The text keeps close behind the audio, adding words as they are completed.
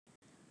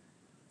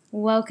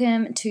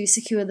Welcome to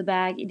Secure the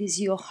Bag. It is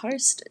your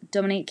host,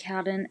 Dominique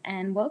Cowden,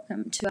 and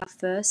welcome to our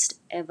first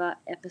ever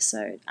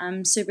episode.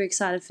 I'm super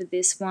excited for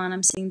this one.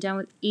 I'm sitting down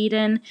with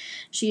Eden.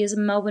 She is a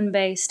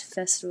Melbourne-based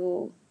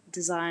festival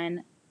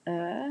designer,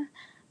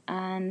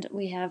 and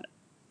we have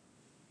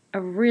a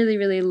really,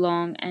 really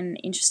long and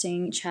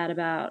interesting chat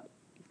about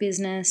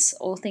business,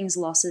 all things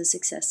losses,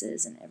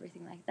 successes, and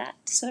everything like that.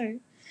 So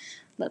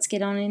let's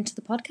get on into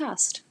the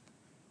podcast.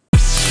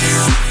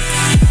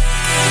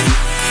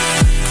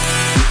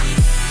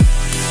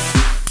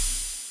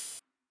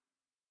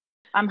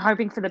 I'm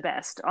hoping for the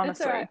best,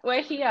 honestly. That's all right.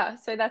 We're here,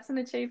 so that's an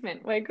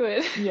achievement. We're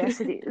good.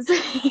 Yes, it is.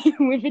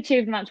 We've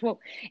achieved much. Well,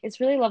 it's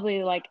really lovely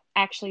to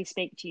actually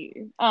speak to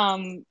you.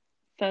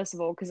 First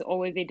of all, because all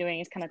we've been doing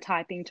is kind of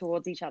typing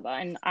towards each other,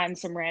 and I'm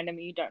some random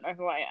you don't know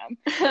who I am.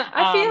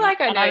 I feel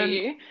like I know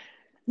you.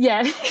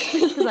 Yeah,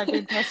 because I've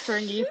been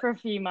pestering you for a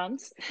few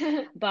months.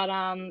 But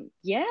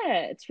yeah,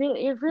 it's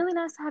really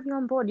nice to have you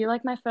on board. You're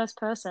like my first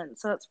person,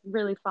 so it's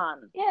really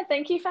fun. Yeah,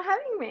 thank you for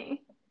having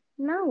me.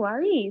 No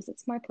worries.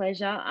 It's my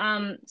pleasure.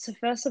 So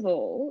first of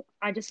all,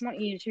 I just want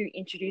you to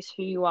introduce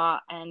who you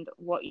are and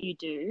what you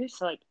do.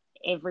 So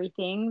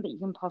everything that you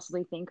can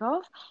possibly think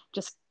of,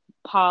 just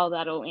pile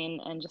that all in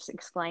and just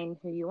explain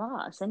who you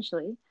are,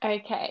 essentially.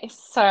 Okay,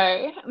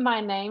 so my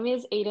name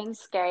is Eden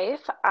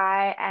Scaife.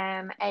 I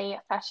am a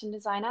fashion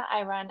designer.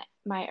 I run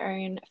my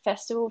own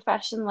festival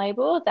fashion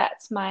label.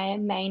 That's my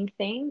main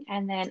thing.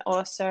 And then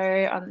also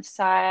on the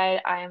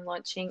side, I am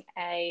launching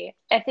a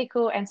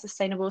ethical and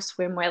sustainable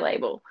swimwear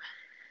label.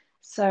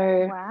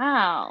 So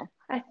wow,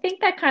 I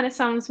think that kind of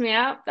sums me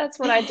up. That's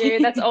what I do.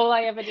 That's all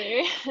I ever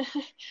do.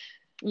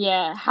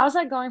 Yeah. How's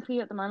that going for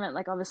you at the moment?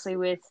 Obviously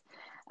with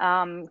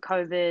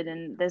COVID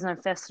and there's no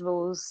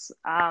festivals,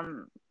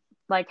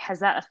 has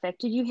that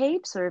affected you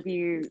heaps, or have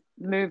you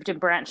moved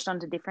and branched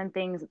onto different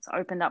things? It's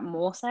opened up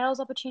more sales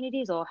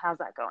opportunities, or how's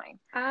that going?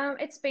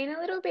 It's been a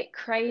little bit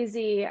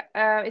crazy.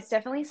 It's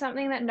definitely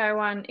something that no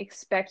one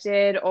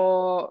expected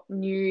or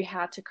knew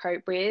how to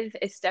cope with.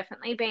 It's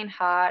definitely been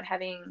hard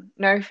having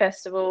no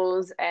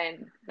festivals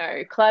and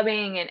no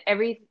clubbing, and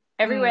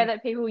everywhere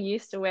that people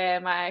used to wear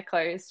my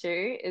clothes to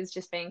is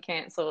just being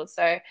cancelled.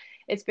 So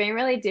it's been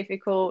really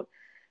difficult.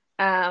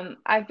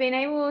 I've been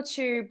able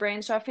to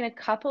branch off in a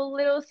couple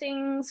little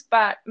things,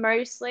 but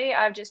mostly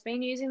I've just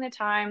been using the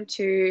time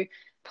to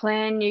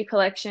plan new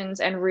collections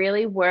and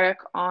really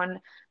work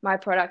on my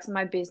products and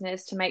my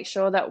business to make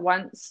sure that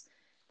once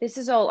this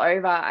is all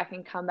over, I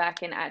can come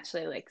back and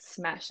actually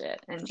smash it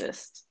and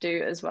just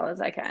do as well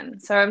as I can.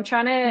 So I'm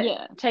trying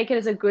to take it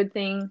as a good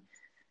thing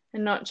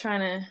and not trying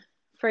to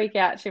freak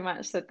out too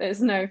much that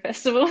there's no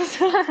festivals.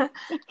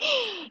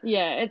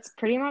 Yeah, it's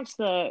pretty much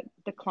the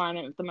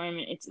climate at the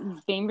moment. It's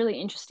been really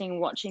interesting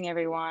watching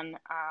everyone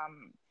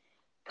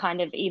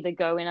kind of either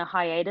go in a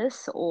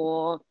hiatus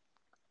or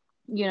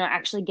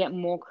actually get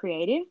more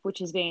creative, which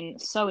has been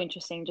so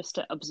interesting just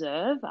to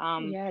observe.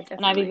 Yeah, definitely.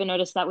 And I've even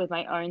noticed that with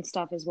my own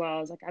stuff as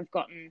well. It's I've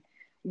gotten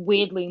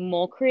weirdly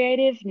more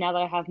creative now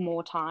that I have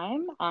more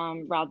time,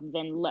 rather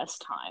than less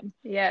time.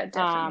 Yeah,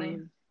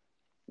 definitely.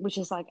 Which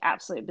is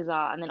absolutely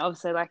bizarre. And then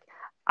obviously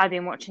I've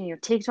been watching your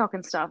TikTok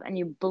and stuff, and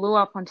you blew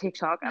up on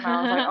TikTok, and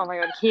I was like, oh my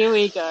God, here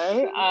we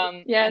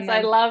go. Yes,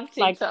 I love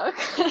TikTok.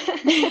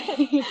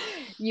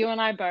 You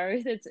and I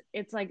both, it's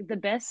the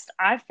best.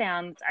 I've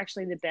found it's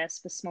actually the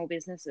best for small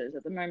businesses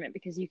at the moment,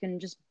 because you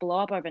can just blow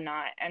up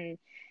overnight, and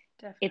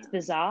it's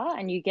bizarre,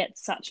 and you get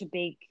such a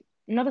big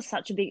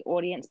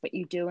audience, but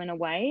you do in a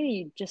way.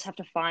 You just have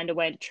to find a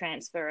way to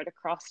transfer it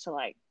across to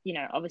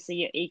obviously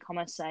your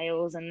e-commerce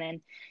sales and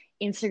then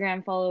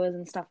Instagram followers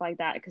and stuff like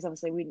that, because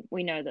obviously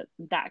we know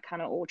that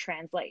kind of all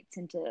translates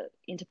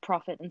into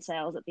profit and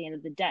sales at the end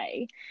of the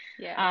day.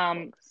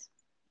 Yeah.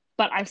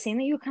 But I've seen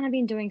that you've kind of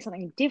been doing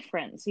something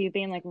different. So you've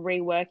been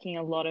reworking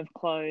a lot of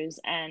clothes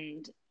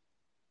and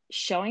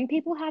showing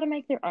people how to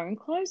make their own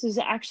clothes. Is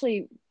it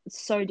actually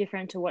so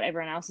different to what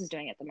everyone else is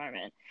doing at the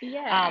moment?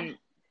 Yeah.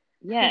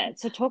 Yeah.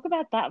 So talk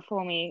about that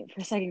for me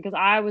for a second, because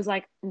I was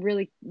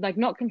really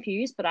not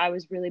confused, but I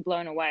was really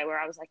blown away, where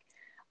I was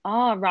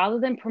rather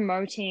than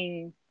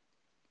promoting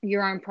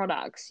your own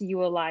products, you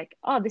were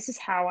this is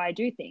how I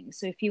do things.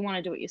 So if you want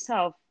to do it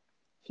yourself,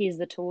 here's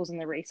the tools and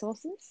the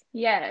resources.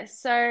 Yeah.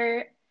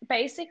 So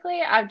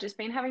basically, I've just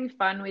been having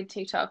fun with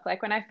TikTok.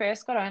 When I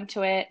first got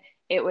onto it,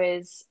 it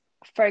was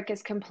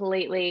focused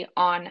completely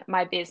on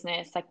my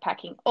business,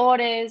 packing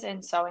orders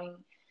and sewing,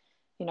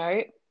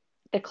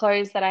 the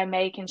clothes that I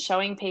make and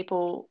showing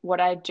people what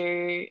I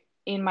do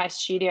in my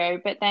studio.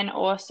 But then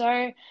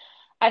also,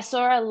 I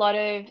saw a lot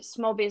of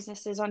small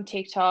businesses on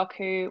TikTok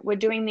who were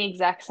doing the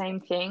exact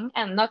same thing.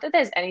 And not that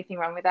there's anything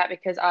wrong with that,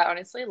 because I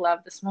honestly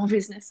love the small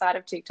business side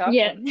of TikTok.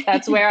 Yeah. And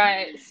that's where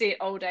I sit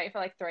all day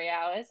for 3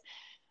 hours.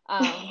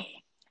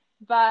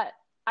 But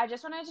I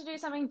just wanted to do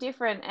something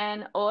different.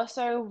 And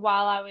also,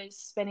 while I was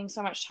spending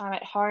so much time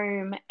at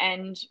home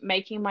and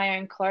making my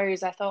own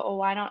clothes, I thought, well,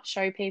 why not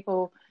show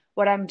people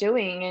what I'm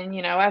doing?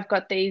 And, I've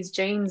got these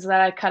jeans that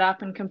I cut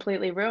up and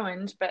completely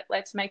ruined, but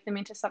let's make them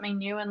into something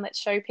new, and let's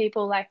show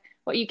people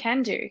what you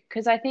can do.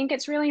 Because I think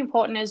it's really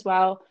important as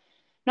well,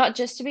 not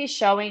just to be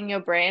showing your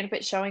brand,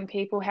 but showing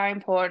people how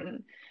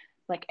important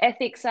like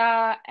ethics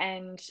are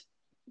and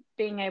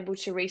being able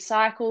to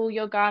recycle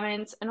your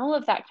garments and all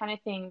of that kind of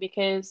thing.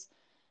 Because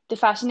the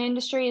fashion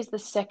industry is the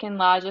second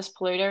largest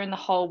polluter in the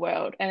whole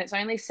world, and it's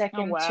only Oh,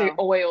 second to wow.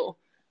 oil,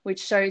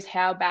 which shows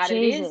how bad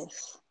it is.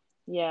 Jesus.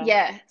 Yeah.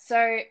 Yeah,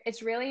 so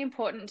it's really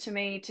important to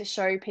me to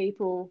show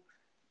people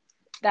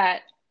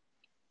that,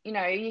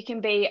 you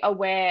can be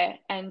aware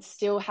and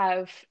still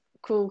have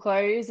cool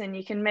clothes and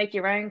you can make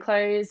your own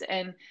clothes.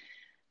 And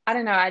I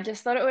don't know, I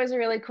just thought it was a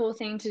really cool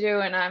thing to do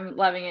and I'm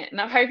loving it. And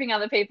I'm hoping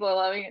other people are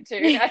loving it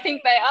too. I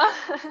think they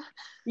are.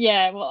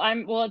 Yeah,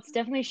 well, it's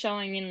definitely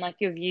showing in like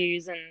your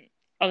views, and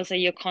obviously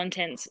your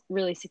content's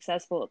really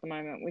successful at the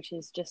moment, which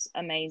is just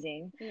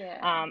amazing.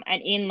 Yeah.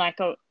 And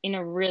in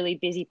a really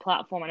busy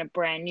platform and a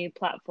brand new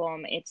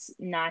platform, it's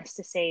nice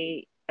to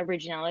see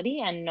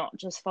originality and not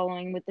just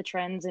following with the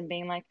trends and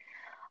being like,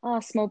 oh,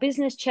 small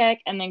business check,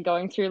 and then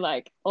going through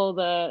like all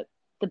the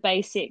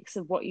basics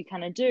of what you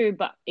kind of do,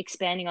 but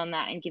expanding on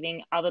that and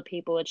giving other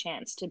people a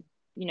chance to,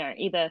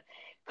 either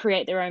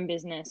create their own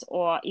business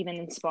or even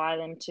inspire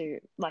them to,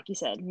 like you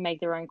said, make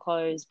their own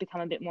clothes,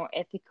 become a bit more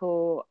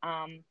ethical.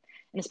 And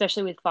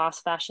especially with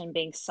fast fashion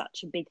being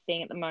such a big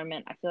thing at the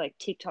moment, I feel like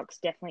TikTok's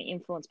definitely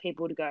influenced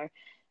people to go,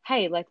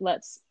 hey, like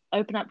let's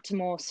open up to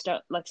more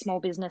like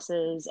small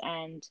businesses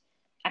and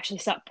actually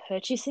start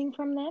purchasing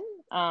from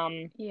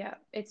them, Yeah,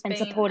 it's and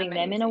been supporting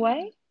them in a way.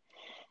 amazing.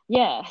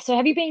 Yeah. So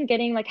have you been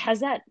getting like has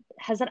that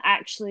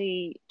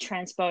actually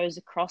transposed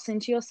across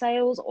into your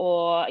sales,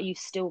 or are you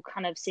still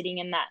kind of sitting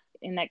in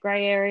that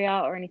gray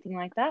area or anything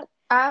like that?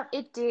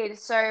 It did.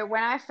 So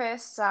when I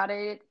first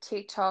started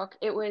TikTok,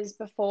 it was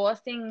before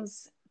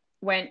things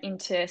went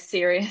into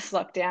serious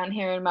lockdown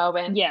here in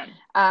Melbourne. Yeah.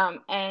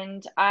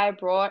 And I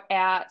brought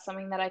out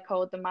something that I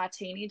called the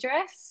martini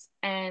dress,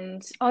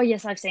 and Oh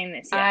yes, I've seen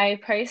this. Yeah. I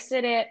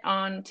posted it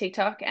on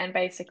TikTok, and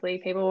basically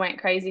people went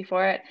crazy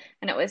for it.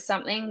 And it was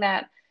something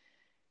that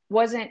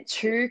wasn't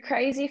too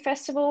crazy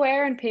festival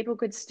wear, and people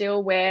could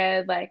still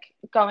wear like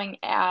going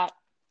out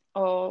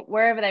or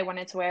wherever they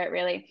wanted to wear it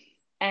really.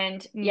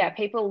 And yeah, Mm.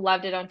 people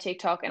loved it on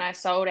TikTok, and I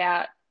sold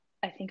out,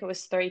 I think it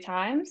was 3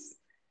 times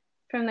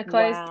from the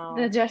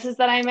Wow. dresses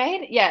that I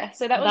made. Yeah,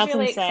 so that was That's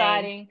really insane.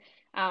 exciting.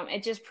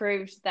 It just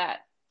proved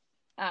that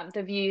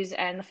the views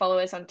and the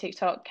followers on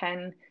TikTok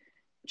can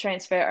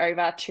transfer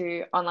over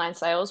to online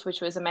sales,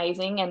 which was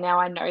amazing. And now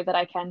I know that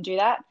I can do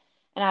that.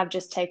 And I've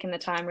just taken the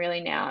time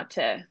really now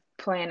to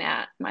plan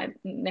out my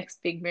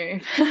next big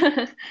move.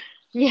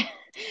 Yeah.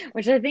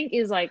 Which I think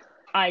is like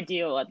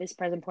ideal at this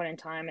present point in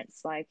time.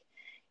 It's like,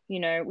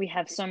 we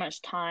have so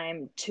much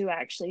time to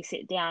actually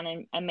sit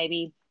down and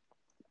maybe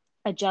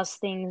adjust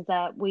things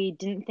that we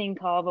didn't think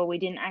of or we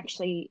didn't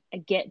actually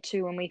get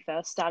to when we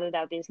first started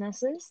our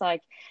businesses.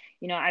 Like,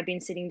 I've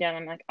been sitting down,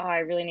 I'm like, oh, I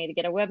really need to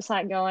get a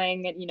website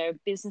going, and,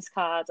 business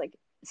cards, like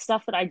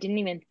stuff that I didn't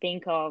even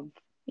think of,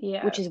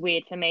 Yeah. which is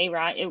weird for me,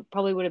 right? It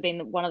probably would have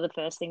been one of the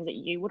first things that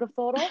you would have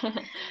thought of.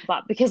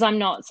 But because I'm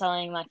not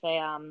selling like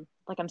I'm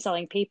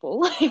selling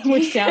people,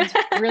 which sounds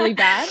really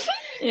bad,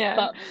 Yeah.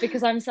 but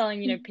because I'm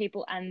selling,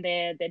 people and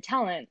their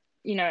talent,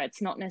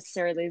 it's not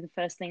necessarily the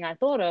first thing I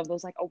thought of. It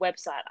was like a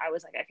website. I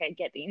was like, okay,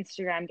 get the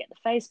Instagram, get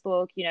the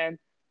Facebook,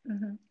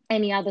 Mm-hmm.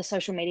 any other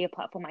social media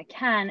platform I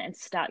can, and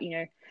start,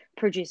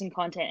 producing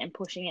content and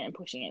pushing it and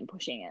pushing it and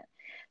pushing it.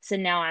 So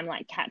now I'm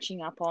like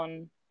catching up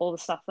on all the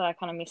stuff that I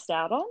kind of missed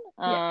out on.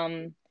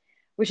 Yeah.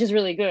 Which is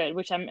really good,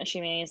 which I'm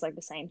assuming is like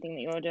the same thing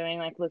that you're doing,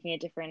 like looking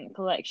at different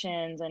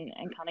collections and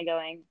kind of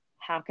going,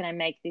 how can I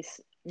make this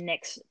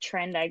next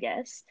trend, I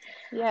guess,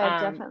 Yeah,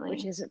 which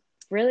definitely. is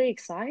really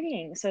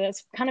exciting. So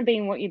that's kind of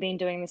been what you've been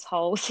doing this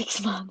whole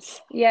 6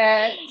 months.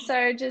 Yeah,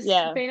 so just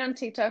Yeah. been on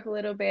TikTok a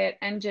little bit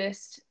and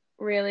just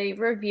really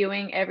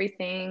reviewing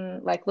everything,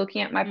 like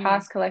looking at my Mm,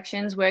 past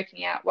collections,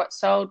 working out what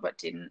sold, what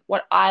didn't,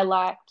 what I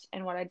liked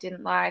and what I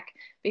didn't like.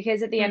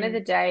 Because at the end of the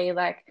mm, day,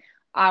 like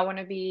I want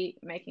to be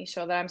making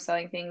sure that I'm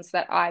selling things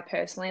that I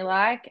personally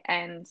like,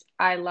 and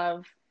I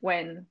love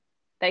when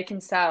they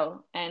can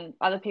sell and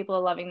other people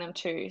are loving them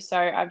too. So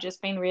I've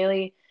just been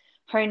really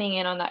honing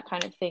in on that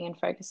kind of thing and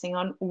focusing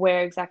on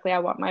where exactly I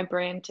want my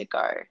brand to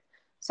go.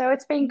 So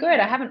it's been good. I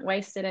yeah. haven't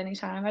wasted any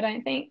time, I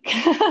don't think.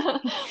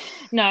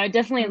 No, it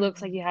definitely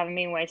looks like Mm. you haven't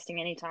been wasting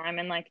any time.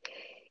 And like,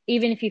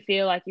 even if you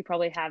feel like you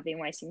probably have been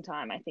wasting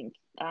time, I think,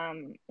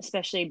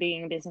 especially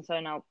being a business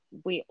owner,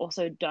 we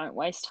also don't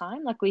waste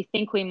time. Like we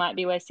think we might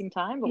be wasting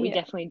time, but we Yeah,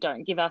 definitely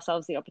don't give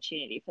ourselves the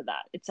opportunity for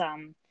that. It's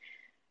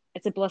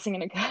a blessing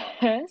and a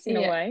curse in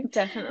a yeah, way.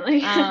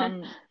 definitely.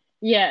 Um,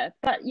 yeah,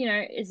 but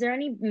is there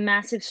any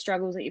massive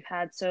struggles that you've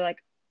had? So like,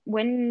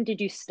 when did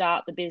you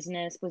start the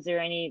business? Was there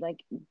any like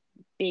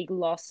big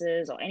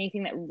losses or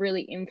anything that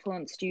really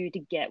influenced you to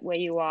get where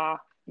you are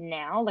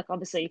now? Like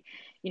obviously,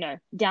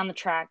 down the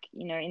track,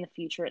 in the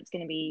future, it's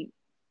going to be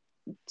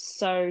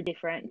so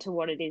different to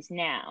what it is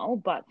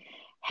now. But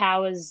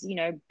how has,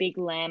 big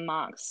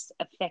landmarks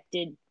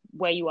affected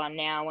where you are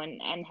now,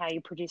 and how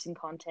you're producing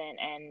content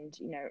and,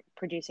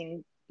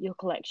 producing your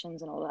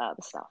collections and all that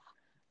other stuff?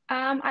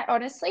 I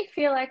honestly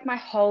feel like my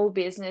whole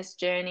business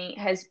journey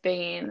has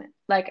been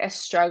like a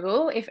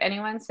struggle. If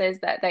anyone says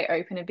that they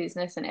open a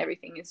business and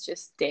everything is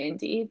just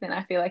dandy, then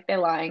I feel like they're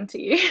lying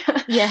to you.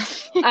 Yeah,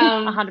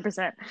 Um,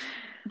 100%.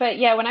 but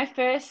yeah, when I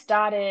first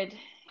started,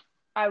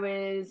 I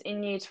was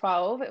in year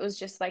 12. It was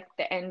just like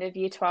the end of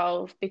year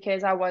 12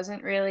 because I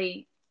wasn't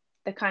really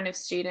the kind of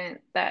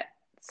student that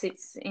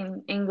sits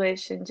in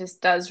English and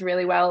just does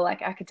really well,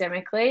 like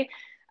academically.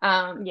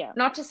 Yeah.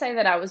 Not to say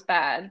that I was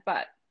bad,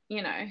 but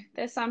you know,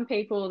 there's some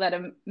people that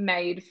are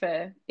made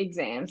for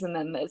exams and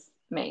then there's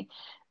me.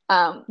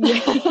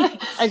 Yeah.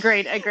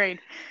 Agreed, agreed.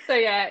 So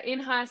yeah, in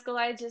high school,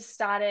 I just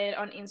started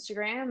on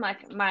Instagram,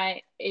 like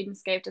my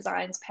Edenscape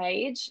Designs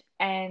page,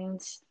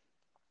 and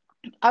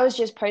I was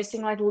just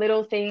posting like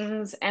little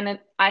things, and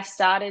I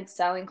started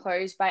selling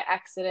clothes by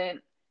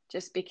accident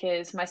just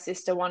because my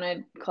sister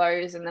wanted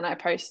clothes, and then I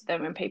posted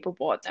them and people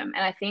bought them.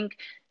 And I think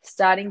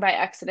starting by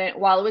accident,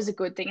 while it was a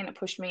good thing and it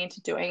pushed me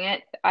into doing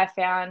it, I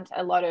found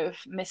a lot of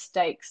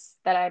mistakes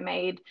that I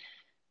made.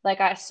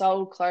 Like I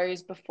sold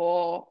clothes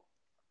before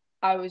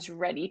I was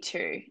ready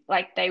to.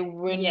 Like they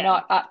were Yeah.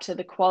 not up to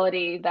the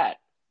quality that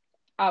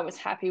I was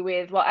happy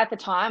with. Well, at the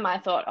time, I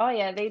thought, oh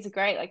yeah, these are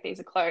great. Like these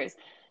are clothes.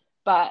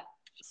 But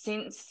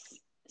since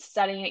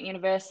studying at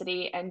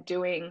university and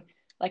doing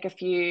like a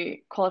few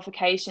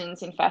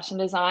qualifications in fashion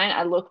design,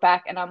 I look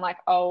back and I'm like,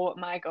 oh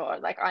my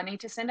God, like I need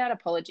to send out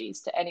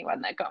apologies to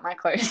anyone that got my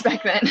clothes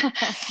back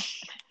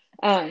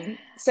then.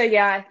 So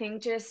yeah, I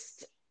think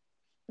just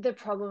the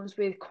problems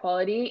with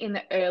quality in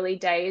the early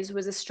days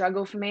was a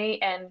struggle for me.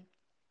 And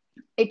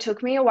it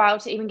took me a while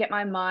to even get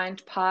my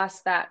mind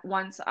past that.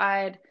 Once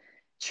I'd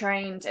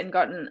trained and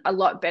gotten a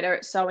lot better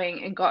at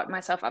sewing and got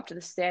myself up to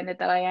the standard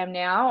that I am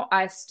now,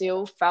 I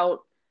still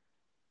felt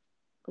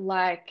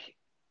like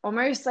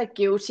almost like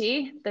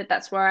guilty that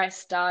that's where I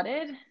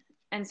started.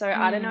 And so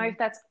I don't know Mm. if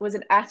that was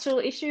an actual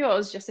issue or it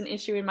was just an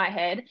issue in my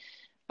head,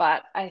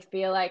 but I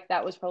feel like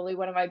that was probably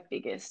one of my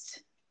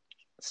biggest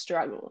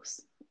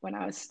struggles when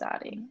I was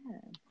starting. Yeah.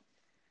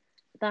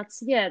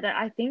 That's yeah, that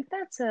I think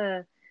that's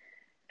a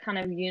kind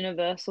of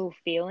universal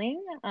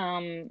feeling.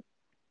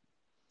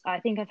 I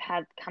think I've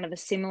had kind of a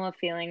similar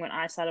feeling when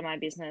I started my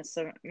business.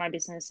 So my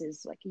business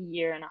is like a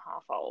year and a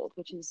half old,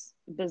 which is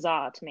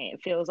bizarre to me.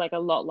 It feels like a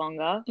lot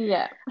longer.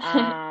 Yeah.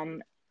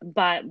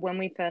 But when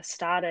we first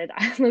started,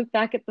 I look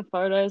back at the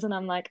photos and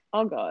I'm like,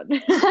 oh God,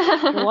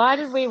 why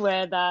did we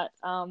wear that?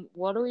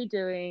 What are we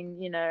doing?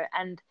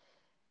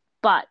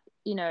 But,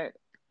 you know,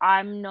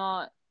 I'm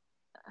not,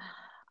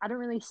 I don't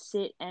really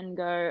sit and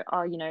go,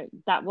 oh,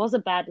 that was a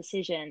bad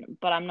decision,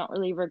 but I'm not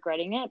really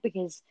regretting it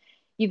because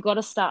you've got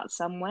to start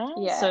somewhere.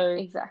 Yeah, So,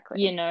 you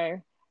exactly.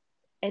 know,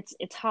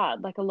 it's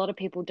hard. Like a lot of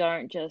people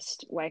don't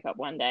just wake up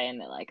one day and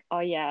they're like, oh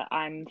yeah,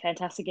 I'm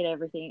fantastic at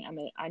everything.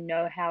 I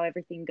know how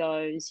everything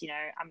goes.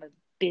 I'm a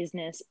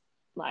business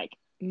like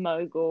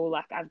mogul.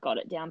 Like I've got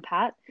it down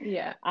pat.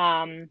 Yeah.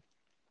 Um,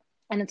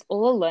 and it's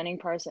all a learning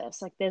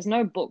process. Like there's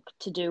no book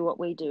to do what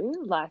we do.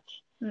 Like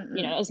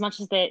Mm-mm. as much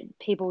as that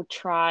people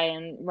try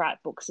and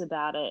write books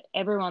about it,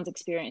 everyone's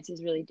experience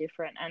is really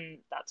different, and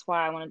that's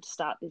why I wanted to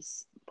start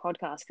this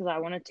podcast because I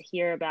wanted to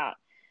hear about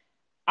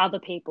other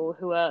people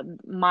who are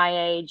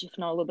my age, if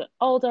not a little bit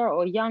older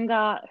or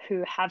younger,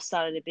 who have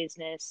started a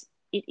business.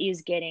 It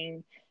is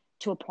getting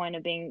to a point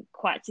of being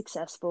quite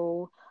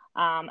successful,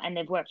 and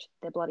they've worked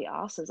their bloody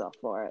asses off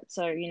for it.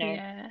 So,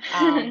 Yeah.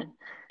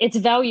 it's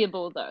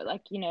valuable though.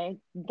 Like,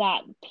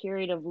 that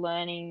period of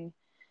learning,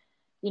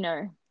 you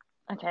know,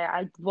 okay,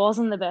 I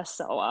wasn't the best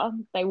sewer.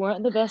 They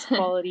weren't the best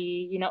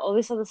quality, all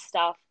this other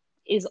stuff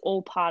is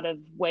all part of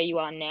where you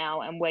are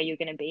now and where you're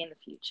going to be in the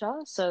future.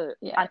 So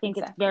Yeah, I think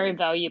it's very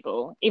exactly.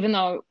 valuable, even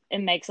though it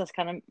makes us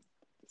kind of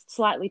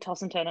slightly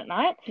toss and turn at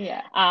night.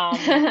 Yeah.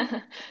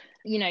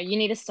 You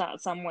need to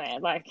start somewhere.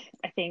 Like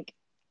I think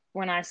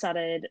when I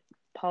started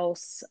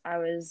Pulse, I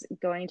was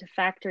going to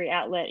factory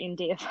outlet in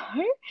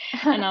DFO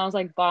and I was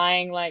like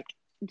buying like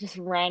just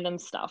random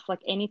stuff, like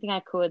anything I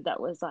could that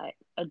was like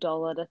 $1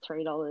 to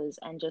 $3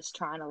 and just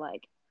trying to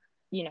like,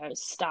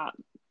 start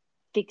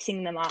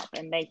fixing them up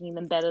and making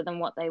them better than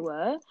what they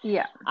were.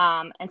 Yeah.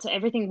 And so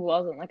everything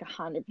wasn't like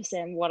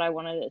 100% what I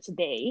wanted it to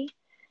be.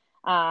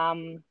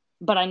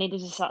 But I needed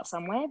to start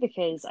somewhere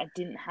because I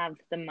didn't have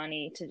the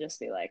money to just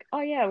be like,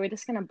 oh yeah, we're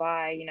just gonna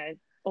buy,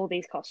 all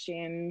these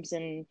costumes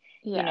and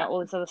Yeah. all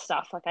this other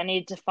stuff. Like I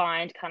needed to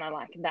find kind of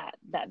like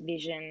that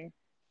vision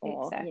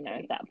or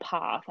Exactly. that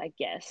path, I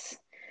guess.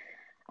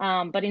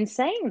 But in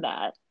saying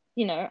that,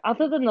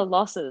 other than the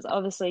losses,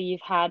 obviously you've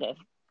had a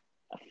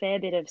fair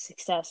bit of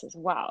success as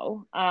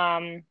well.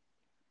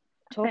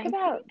 Talk Thank you.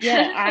 about,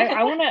 yeah,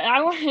 I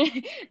want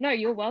to no,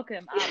 you're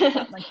welcome.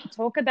 But like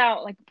talk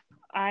about like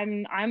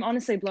I'm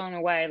honestly blown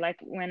away. Like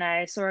when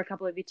I saw a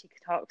couple of your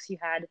TikToks, you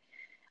had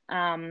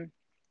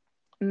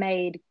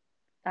made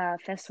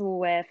festival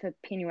wear for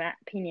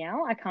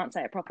Pinyao. I can't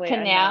say it properly. I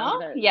know I'm Pinal?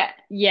 gonna, Yeah.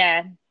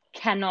 yeah.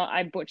 cannot.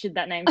 I butchered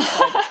that name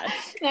so bad.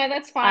 No,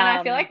 that's fine.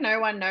 I feel like no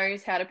one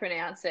knows how to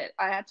pronounce it.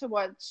 I had to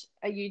watch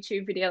a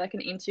YouTube video, like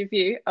an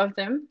interview of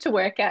them, to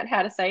work out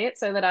how to say it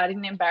so that I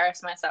didn't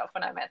embarrass myself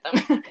when I met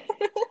them.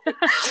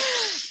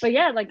 But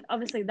yeah, like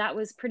obviously that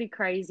was pretty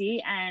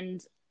crazy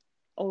and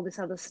all this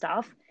other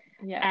stuff.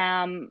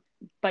 Yeah.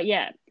 But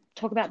yeah,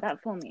 talk about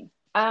that for me.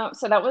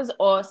 So that was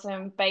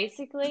awesome.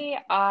 Basically,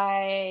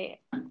 I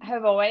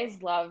have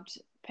always loved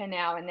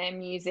Pinau and their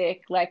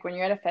music. Like when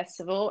you're at a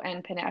festival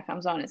and Pinau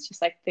comes on, it's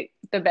just like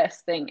the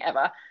best thing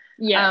ever.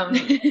 Yeah.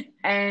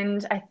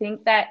 And I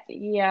think that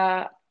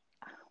year,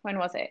 when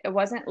was it? It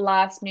wasn't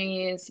last New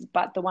Year's,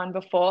 but the one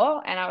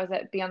before. And I was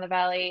at Beyond the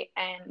Valley,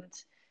 and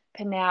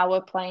Pinau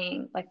were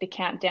playing like the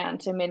countdown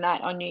to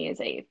midnight on New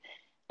Year's Eve.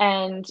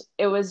 And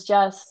it was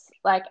just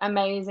like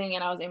amazing.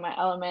 And I was in my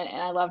element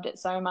and I loved it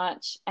so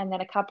much. And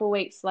then a couple of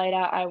weeks later,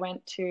 I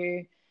went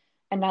to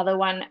another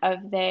one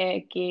of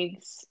their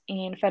gigs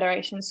in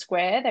Federation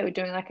Square. They were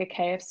doing like a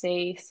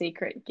KFC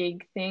secret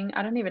gig thing.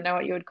 I don't even know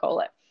what you would call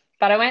it,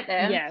 but I went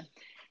there. Yeah.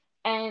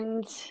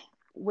 And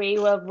we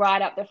were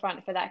right up the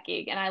front for that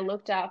gig. And I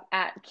looked up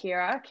at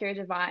Kira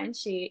Devine.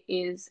 She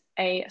is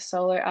a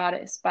solo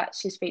artist, but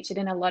she's featured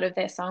in a lot of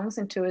their songs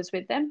and tours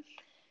with them.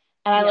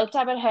 And I looked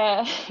up at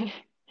her.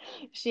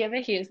 If she ever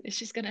hears this,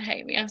 she's going to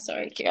hate me. I'm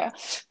sorry, Kira.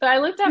 But I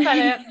looked up at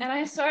her and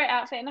I saw her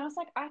outfit and I was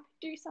like, I could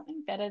do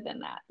something better than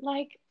that.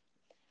 Like,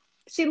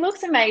 she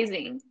looks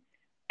amazing.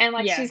 And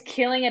like, she's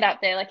killing it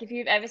up there. Like, if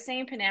you've ever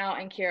seen Pinau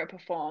and Kira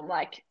perform,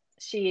 like,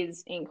 she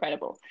is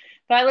incredible.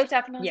 But I looked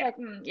up and I was like,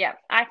 yeah,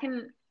 I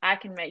can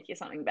make you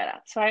something better.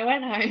 So I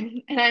went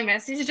home and I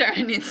messaged her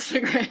on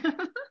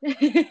Instagram.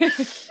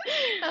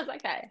 I was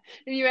like, hey,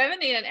 if you ever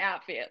need an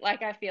outfit,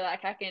 like, I feel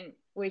like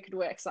we could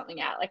work something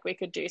out. Like, we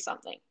could do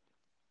something.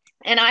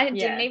 And I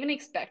didn't even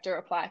expect a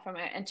reply from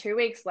her. And 2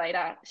 weeks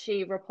later,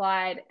 she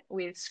replied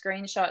with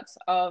screenshots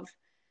of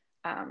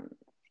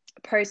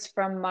posts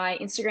from my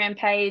Instagram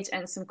page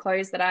and some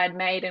clothes that I had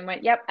made, and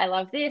went, yep, I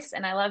love this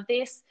and I love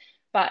this,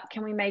 but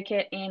can we make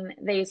it in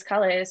these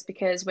colors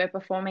because we're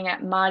performing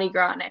at Mardi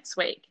Gras next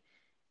week?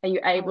 Are you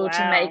able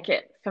to make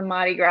it for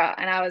Mardi Gras?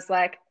 And I was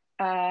like,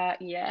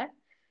 yeah.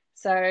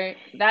 So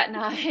that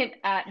night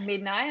at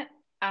midnight,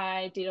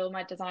 I did all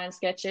my design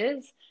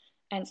sketches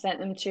and sent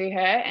them to her,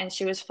 and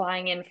she was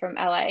flying in from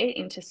LA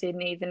into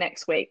Sydney the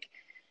next week.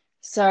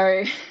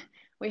 So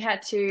we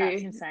had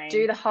to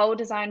do the whole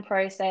design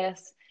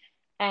process,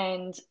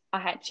 and I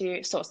had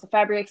to source the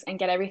fabrics and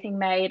get everything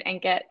made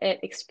and get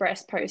it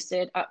express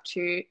posted up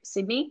to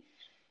Sydney.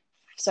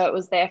 So it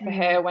was there for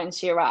her when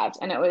she arrived,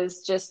 and it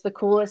was just the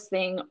coolest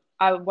thing.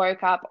 I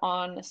woke up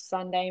on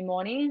Sunday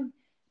morning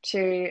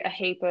to a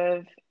heap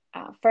of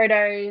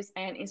photos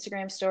and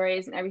Instagram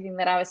stories and everything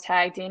that I was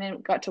tagged in,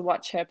 and got to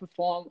watch her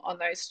perform on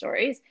those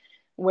stories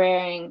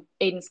wearing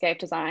Edenscape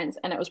designs.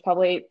 And it was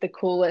probably the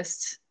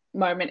coolest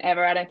moment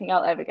ever. I don't think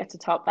I'll ever get to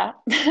top that.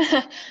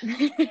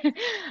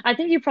 I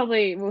think you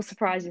probably will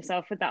surprise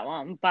yourself with that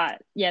one.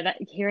 But yeah, that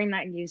hearing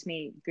that gives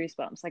me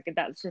goosebumps. Like,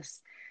 that's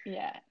just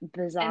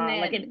bizarre.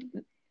 Then, like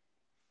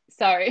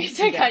sorry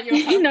to cut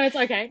you off. No, it's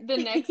okay. The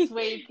next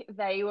week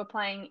they were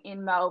playing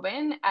in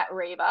Melbourne at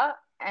Reba.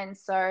 And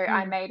so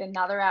I made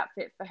another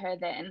outfit for her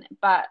then.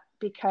 But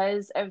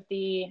because of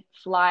the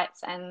flights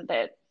and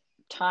the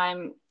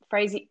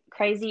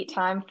crazy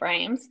time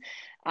frames,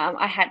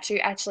 I had to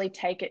actually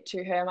take it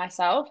to her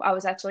myself. I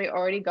was actually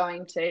already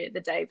going to the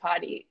day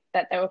party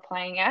that they were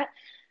playing at.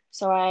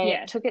 So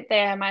I took it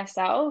there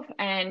myself,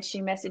 and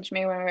she messaged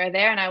me when we were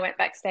there, and I went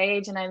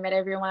backstage and I met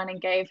everyone and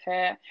gave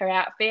her her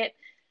outfit.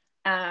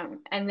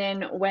 And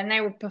then when they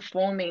were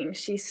performing,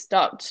 she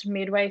stopped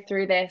midway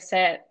through their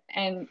set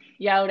and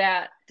yelled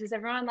out, "Does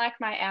everyone like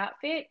my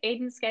outfit?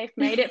 Edenscape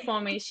made it for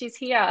me. She's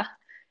here."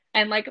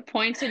 And like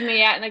pointed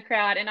me out in the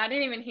crowd, and I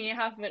didn't even hear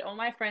half of it. All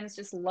my friends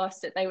just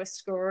lost it. They were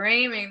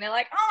screaming. They're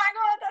like, "Oh my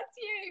God, that's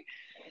you."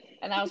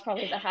 And that was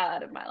probably the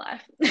highlight of my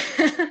life.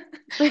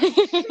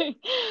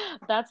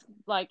 That's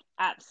like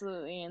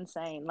absolutely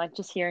insane. Like,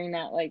 just hearing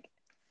that, like,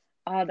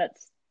 oh,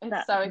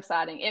 it's so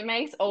exciting. It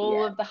makes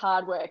all of the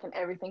hard work and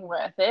everything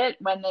worth it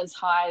when there's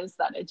highs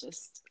that are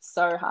just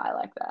so high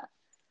like that.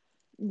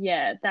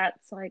 Yeah,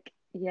 that's like,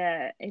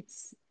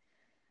 it's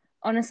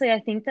honestly, I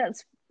think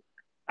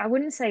I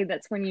wouldn't say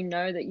that's when you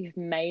know that you've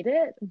made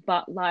it,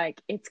 but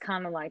like, it's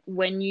kind of like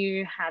when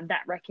you have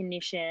that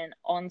recognition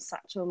on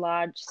such a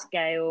large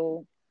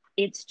scale,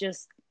 it's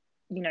just,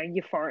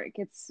 euphoric.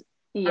 It's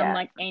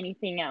unlike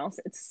anything else.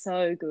 It's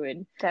so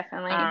good.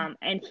 Definitely.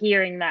 And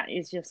hearing that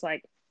is just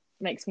like,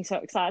 makes me so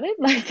excited.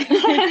 Like,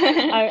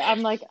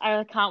 I'm like,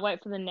 I can't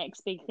wait for the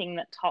next big thing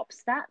that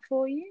tops that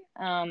for you.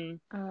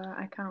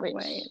 I can't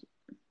wait.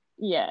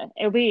 Yeah,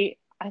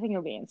 I think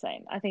it'll be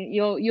insane. I think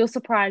you'll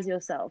surprise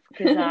yourself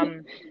because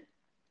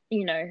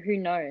who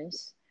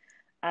knows?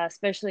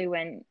 especially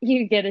when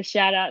you get a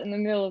shout out in the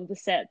middle of the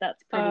set.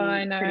 That's Oh,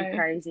 I pretty know.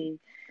 crazy.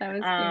 That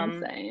was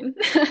Um, insane.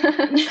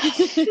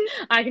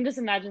 I can just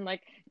imagine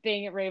like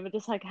being at Reba,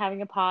 just like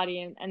having a party,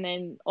 and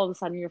then all of a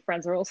sudden your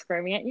friends are all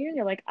screaming at you, and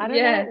you're like, I don't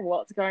know Yeah.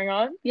 what's going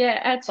on, Yeah,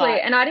 actually.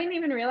 but And I didn't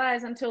even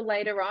realize until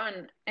later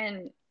on.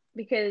 And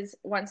because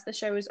once the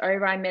show was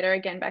over, I met her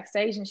again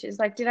backstage and she's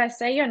like, "Did I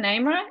say your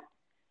name right?"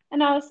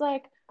 And I was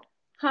like,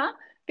 "Huh?"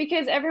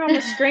 Because everyone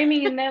was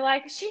screaming and they're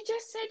like, "She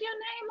just said your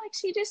name, like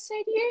she just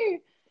said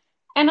you."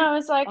 And I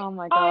was like, oh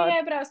my "Oh God.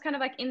 yeah," but I was kind of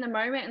like in the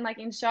moment and like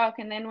in shock.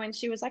 And then when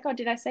she was like, "Oh,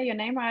 did I say your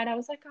name right?" I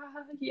was like,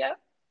 "Oh, yep."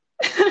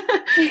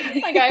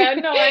 Like I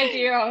had no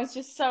idea. I was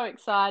just so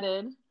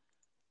excited.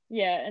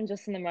 Yeah, and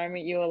just in the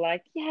moment you were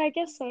like, yeah, I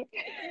guess so.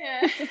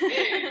 Yeah.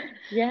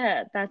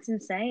 Yeah, that's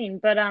insane.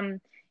 But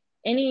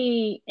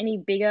any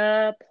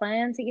bigger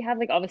plans that you have?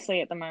 Like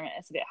obviously at the moment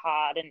it's a bit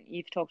hard and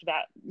you've talked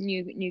about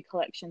new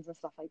collections and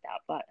stuff like that,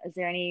 but is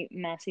there any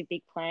massive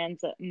big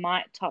plans that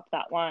might top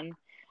that one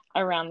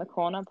around the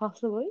corner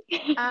possibly?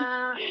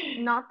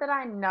 Not that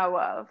I know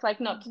of, like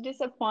not to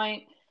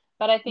disappoint,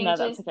 but I think No,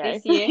 that's just okay.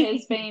 this year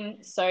has been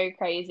so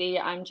crazy.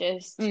 I'm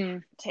just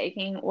Mm,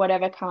 taking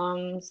whatever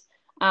comes.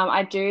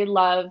 I do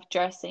love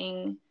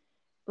dressing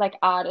like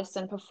artists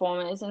and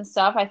performers and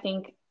stuff. I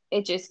think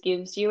it just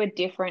gives you a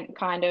different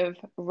kind of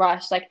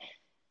rush. Like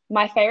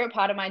my favorite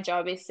part of my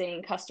job is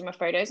seeing customer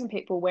photos and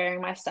people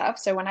wearing my stuff.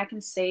 So when I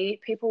can see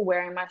people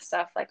wearing my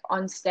stuff like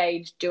on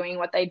stage doing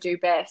what they do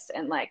best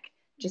and like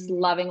just mm.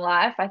 loving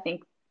life, I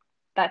think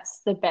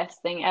that's the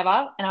best thing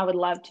ever, and I would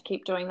love to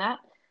keep doing that.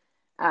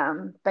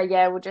 But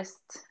yeah, we'll just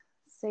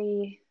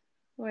see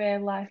where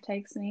life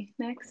takes me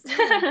next.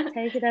 Yeah,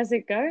 take it as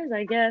it goes,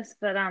 I guess.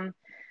 But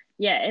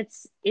yeah,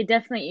 it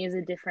definitely is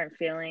a different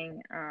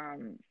feeling.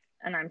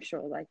 And I'm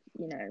sure like,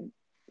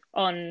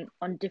 on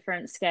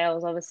different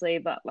scales obviously,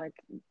 but like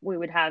we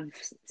would have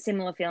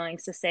similar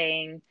feelings to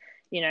seeing,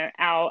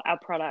 our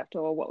product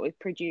or what we've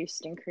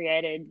produced and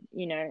created,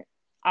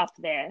 up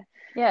there.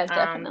 Yeah, Which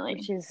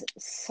definitely. is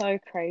so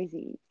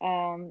crazy.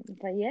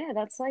 But yeah,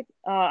 that's like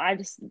I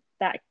just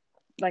that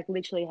like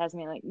literally has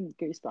me like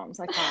goosebumps.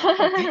 I can't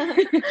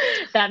like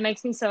that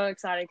makes me so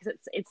excited because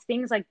it's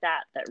things like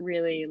that that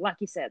really, like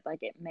you said, like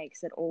it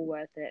makes it all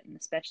worth it. And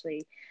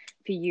especially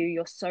for you,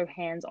 you're so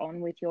hands on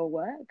with your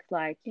work.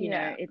 Like,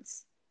 Yeah,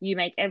 it's you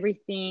make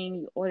everything,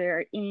 you order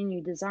it in,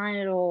 you design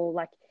it all,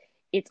 like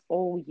it's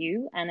all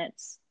you, and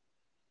it's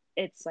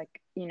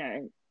like,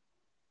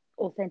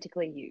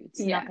 authentically you. It's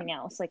yeah, nothing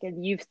else. Like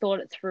you've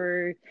thought it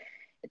through,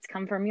 it's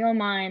come from your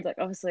mind. Like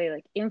obviously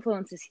like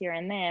influences here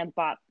and there,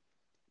 but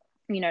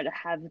to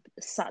have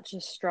such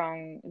a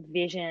strong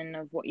vision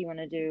of what you want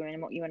to do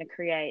and what you want to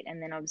create,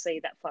 and then obviously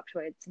that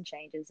fluctuates and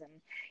changes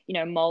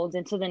and molds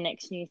into the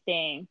next new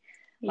thing,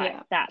 like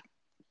yeah. that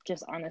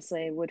just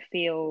honestly would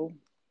feel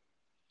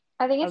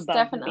I think it's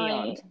above and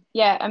beyond. definitely,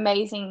 yeah,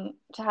 amazing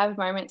to have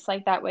moments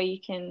like that where you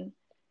can,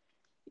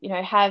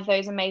 have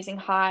those amazing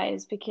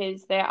highs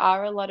because there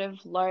are a lot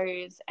of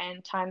lows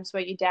and times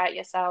where you doubt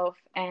yourself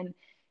and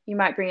you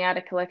might bring out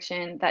a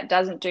collection that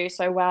doesn't do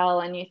so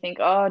well and you think,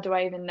 oh, do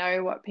I even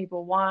know what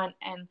people want?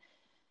 And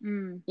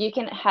Mm. you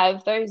can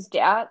have those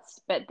doubts,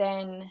 but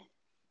then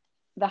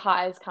the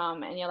highs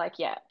come and you're like,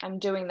 yeah, I'm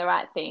doing the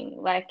right thing.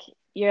 Like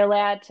you're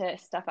allowed to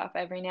stuff up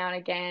every now and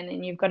again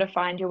and you've got to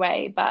find your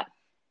way, but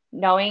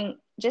knowing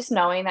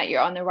that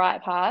you're on the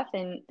right path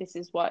and this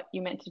is what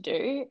you're meant to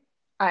do,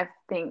 I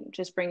think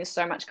just brings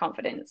so much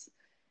confidence.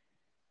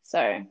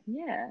 So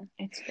Yeah,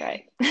 it's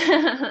great.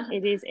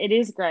 it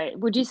is great.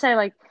 Would you say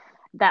like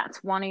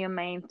that's one of your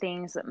main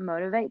things that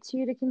motivates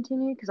you to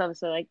continue? Because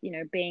obviously like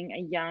being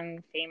a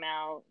young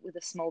female with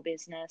a small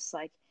business,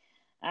 like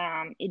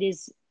it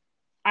is,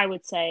 I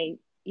would say,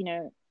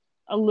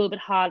 a little bit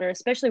harder,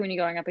 especially when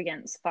you're going up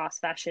against fast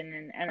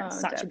fashion, and it's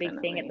Oh, such a big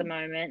thing at the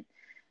definitely.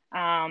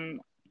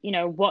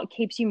 moment. What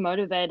keeps you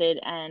motivated?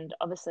 And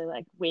obviously,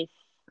 like with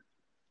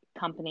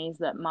companies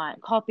that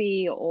might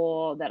copy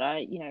or that are,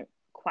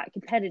 quite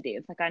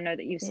competitive. Like I know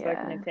that you've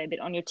spoken a Yeah. fair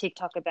bit on your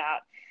TikTok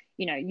about,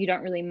 you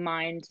don't really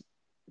mind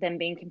them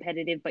being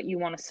competitive, but you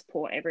want to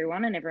support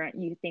everyone, and everyone,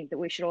 you think that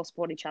we should all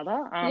support each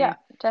other. Yeah,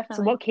 So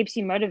definitely. what keeps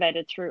you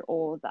motivated through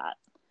all of that?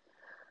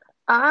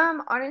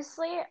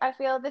 Honestly, I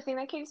feel the thing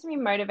that keeps me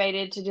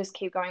motivated to just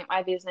keep going at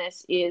my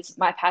business is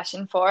my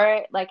passion for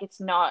it. Like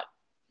it's not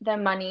the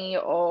money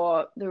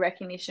or the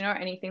recognition or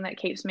anything that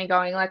keeps me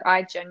going. Like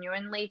I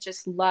genuinely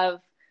just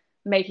love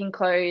making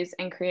clothes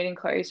and creating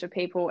clothes for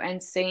people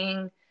and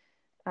seeing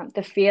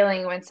the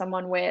feeling when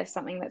someone wears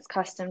something that's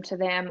custom to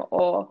them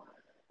or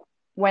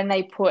when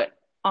they put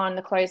on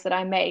the clothes that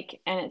I make.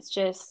 And it's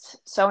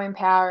just so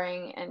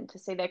empowering and to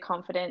see their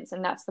confidence.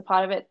 And that's the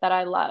part of it that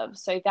I love.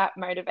 So that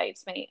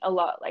motivates me a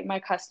lot. Like my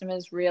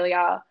customers really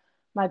are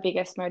my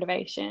biggest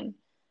motivation.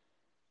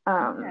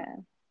 Um, Yeah.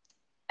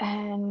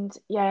 and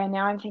yeah,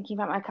 now I'm thinking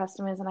about my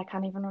customers and I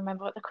can't even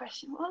remember what the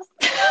question was.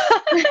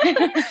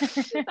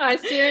 I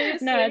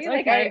No, it's seriously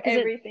like okay owe because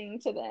everything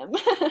to them.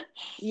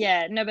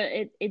 yeah, no, but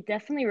it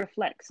definitely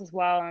reflects as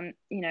well. And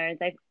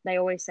they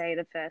always say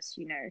the first,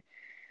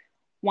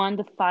 1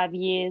 to 5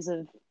 years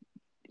of,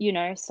 you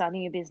know,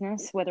 starting a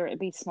business, whether it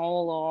be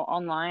small or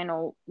online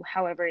or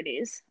however it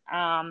is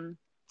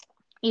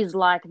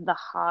like the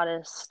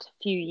hardest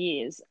few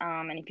years.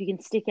 And if you can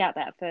stick out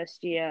that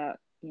first year,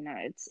 you know,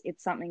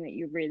 it's something that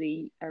you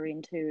really are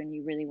into and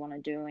you really want to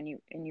do, and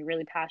you're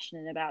really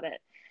passionate about it.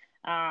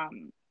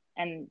 And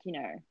you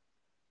know,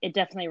 it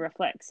definitely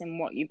reflects in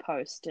what you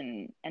post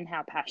and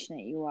how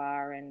passionate you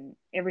are and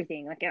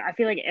everything. Like I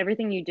feel like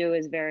everything you do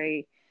is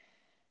very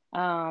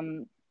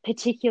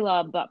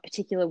particular, but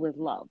particular with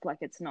love. Like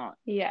it's not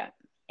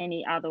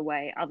any other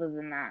way other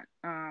than that,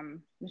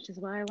 which is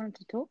why I wanted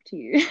to talk to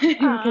you.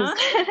 Because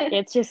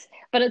it's just,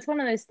 but it's one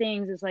of those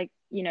things. It's like,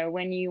 you know,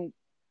 when you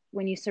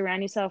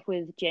surround yourself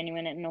with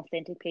genuine and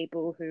authentic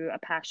people who are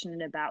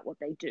passionate about what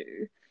they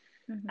do,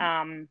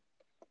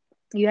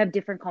 you have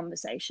different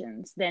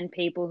conversations than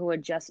people who are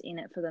just in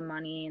it for the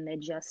money and they're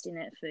just in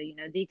it for, you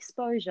know, the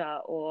exposure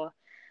or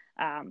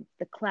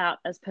the clout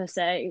as per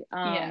se.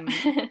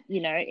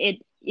 You know,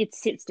 it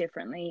sits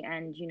differently,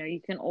 and you know, you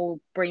can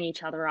all bring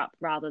each other up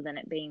rather than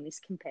it being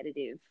this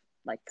competitive,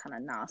 like kind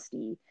of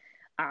nasty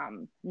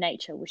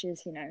nature, which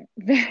is, you know,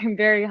 very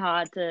very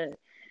hard to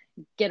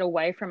get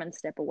away from and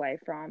step away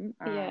from,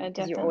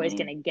 because you're always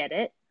going to get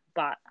it.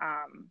 But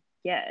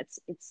yeah,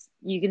 it's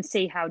you can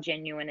see how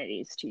genuine it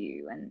is to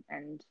you,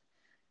 and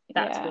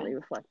that's really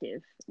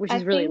reflective, which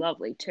is really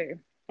lovely too.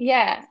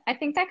 Yeah, I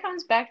think that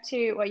comes back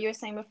to what you were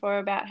saying before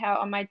about how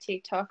on my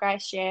TikTok I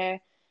share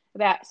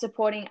about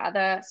supporting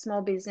other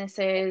small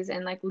businesses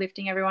and like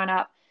lifting everyone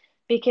up,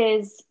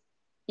 because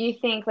you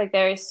think like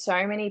there is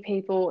so many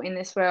people in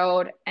this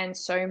world and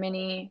so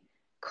many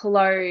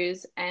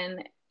clothes,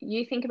 and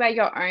you think about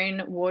your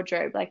own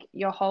wardrobe, like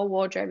your whole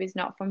wardrobe is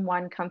not from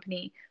one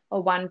company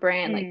or one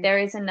brand. Like there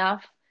is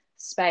enough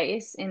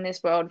space in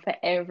this world for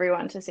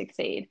everyone to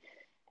succeed.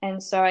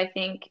 And so I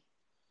think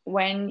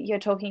when you're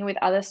talking with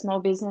other small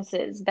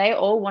businesses, they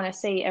all want to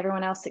see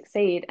everyone else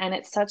succeed. And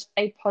it's such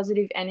a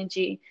positive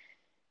energy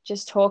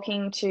just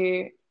talking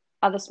to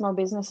other small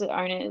business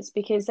owners,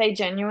 because they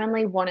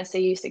genuinely want to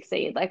see you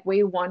succeed. Like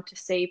we want to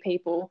see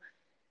people,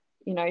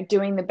 you know,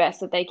 doing the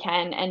best that they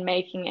can and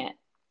making it.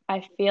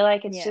 I feel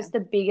like it's just the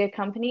bigger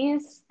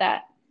companies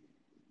that,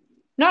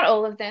 not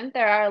all of them,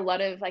 there are a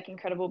lot of like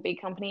incredible big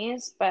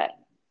companies, but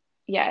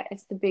yeah,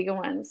 it's the bigger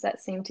ones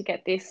that seem to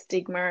get this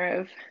stigma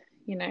of,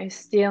 you know,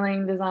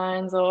 stealing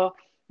designs or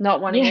not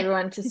wanting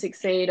everyone to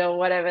succeed or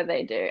whatever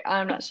they do.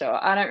 I'm not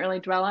sure. I don't really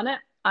dwell on it.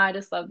 I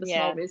just love the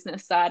small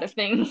business side of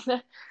things.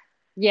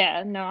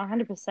 Yeah, no,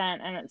 100%.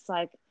 And it's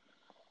like,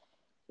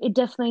 it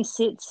definitely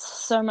sits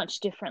so much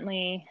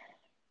differently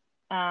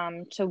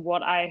to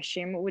what I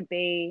assume it would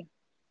be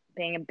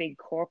being a big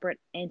corporate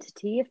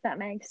entity, if that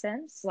makes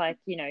sense. Like,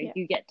 you know,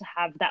 you get to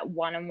have that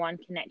one-on-one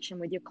connection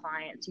with your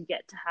clients. You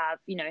get to have,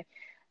 you know,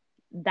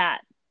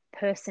 that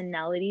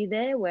personality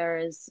there.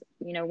 Whereas,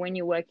 you know, when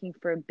you're working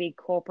for a big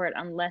corporate,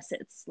 unless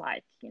it's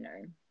like, you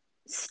know,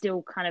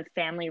 still kind of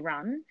family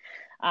run,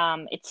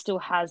 it still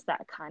has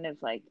that kind of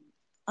like,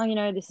 oh, you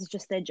know, this is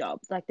just their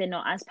job. Like they're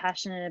not as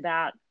passionate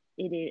about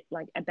it,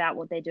 like about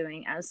what they're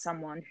doing as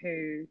someone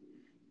who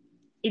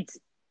it's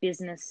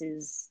business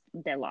is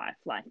their life.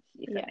 Like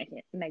if that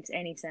makes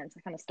any sense.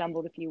 I kind of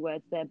stumbled a few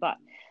words there, but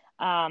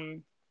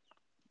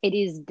it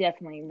is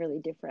definitely really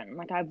different.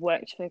 Like I've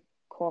worked for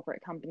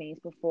corporate companies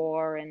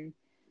before, and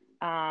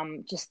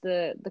just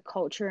the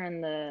culture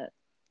and the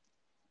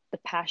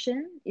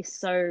passion is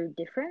so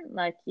different.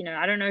 Like, you know,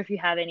 I don't know if you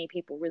have any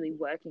people really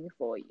working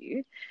for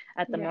you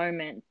at the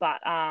moment,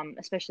 but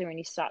especially when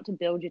you start to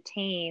build your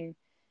team,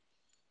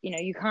 you know,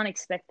 you can't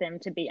expect them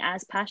to be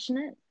as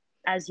passionate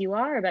as you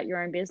are about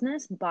your own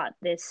business, but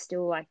there's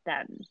still like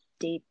that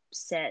deep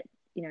set,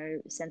 you know,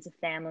 sense of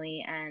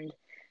family, and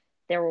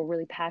they're all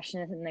really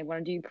passionate and they want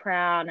to do you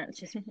proud. And it's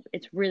just,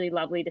 it's really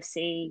lovely to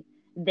see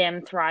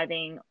them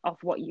thriving off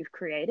what you've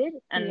created.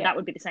 And that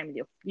would be the same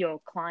with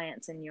your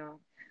clients and your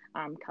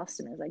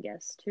customers, I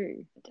guess,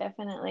 too.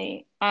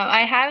 Definitely.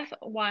 I have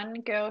one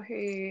girl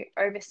who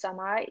over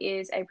summer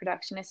is a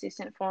production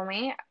assistant for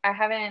me. I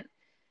haven't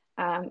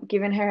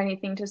given her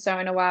anything to sew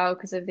in a while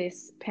because of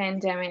this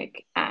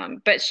pandemic,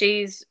 but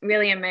she's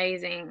really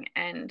amazing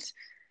and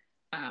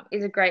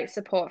is a great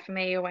support for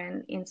me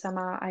when in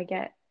summer I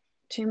get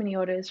too many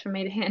orders for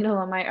me to handle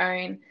on my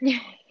own.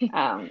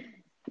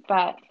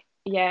 But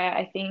yeah,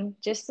 I think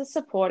just the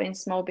support in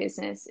small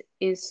business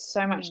is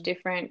so much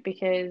different,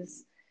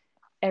 because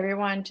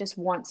everyone just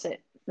wants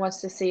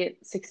to see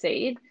it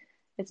succeed.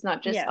 It's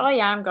not just, oh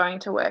yeah, I'm going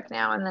to work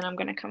now and then I'm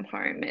going to come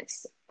home.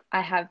 It's, I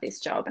have this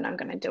job and I'm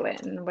going to do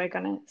it and we're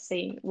going to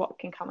see what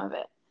can come of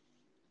it.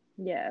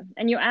 Yeah.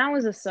 And your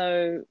hours are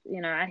so,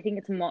 you know, I think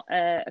it's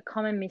a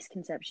common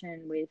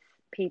misconception with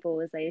people,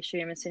 as they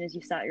assume as soon as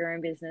you start your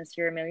own business,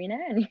 you're a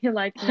millionaire. And you're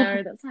like,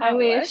 no, that's not how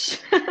it works.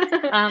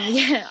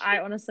 Yeah, I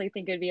honestly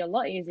think it'd be a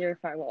lot easier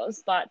if I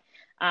was. But,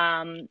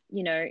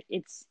 you know,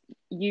 it's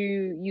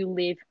you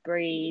live,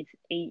 breathe,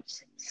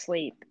 eat,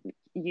 sleep,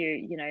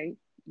 you know,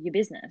 your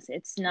business.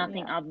 It's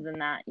nothing other than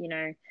that, you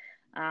know.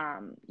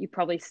 You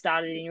probably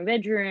started in your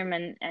bedroom,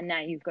 and now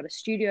you've got a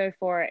studio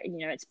for it.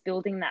 It's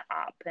building that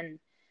up, and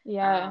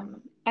Yeah.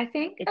 I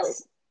think,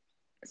 it's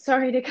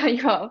sorry to cut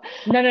you off.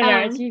 no,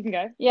 it's you can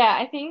go. Yeah,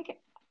 I think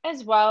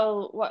as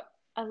well, what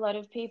a lot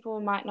of people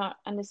might not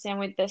understand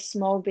with the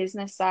small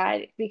business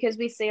side, because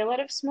we see a lot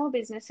of small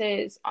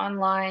businesses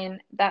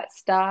online that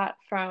start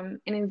from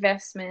an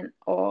investment,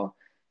 or,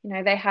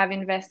 they have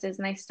investors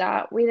and they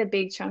start with a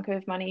big chunk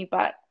of money,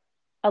 but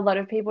a lot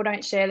of people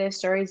don't share their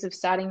stories of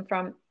starting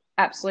from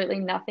absolutely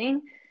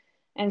nothing.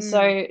 And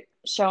so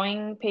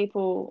showing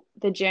people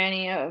the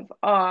journey of,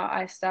 oh,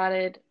 I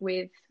started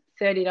with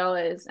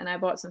 $30 and I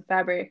bought some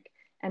fabric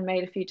and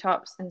made a few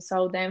tops and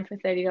sold them for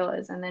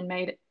 $30 and then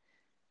made it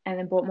and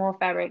then bought more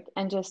fabric,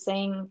 and just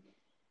seeing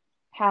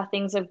how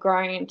things have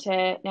grown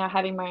to now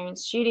having my own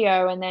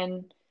studio. And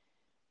then,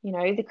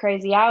 the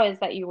crazy hours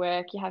that you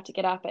work, you have to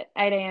get up at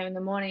 8 a.m. in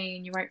the morning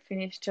and you won't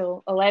finish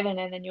till 11,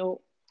 and then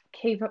you'll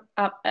keep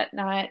up at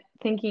night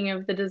thinking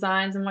of the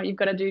designs and what you've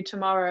got to do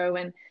tomorrow.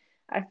 And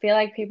I feel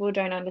like people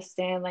don't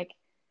understand like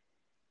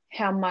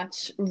how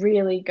much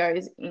really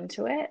goes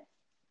into it.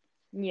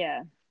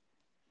 Yeah.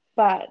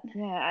 But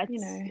yeah,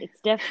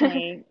 it's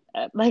definitely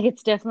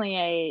it's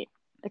definitely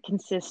a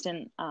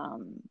consistent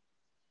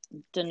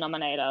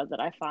denominator that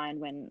I find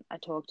when I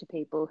talk to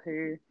people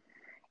who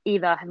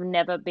either have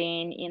never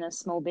been in a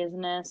small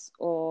business,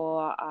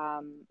 or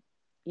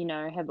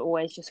have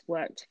always just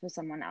worked for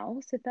someone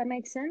else, if that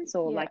makes sense,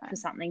 or like for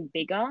something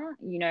bigger.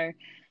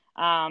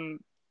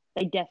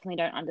 They definitely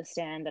don't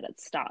understand that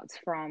it starts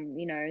from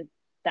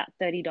that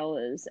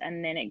 $30,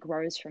 and then it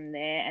grows from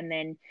there, and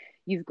then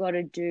you've got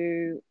to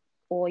do,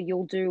 or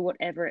you'll do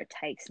whatever it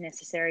takes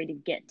necessary to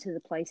get to the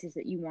places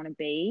that you want to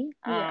be.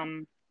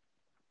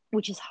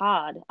 Which is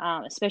hard,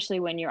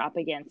 especially when you're up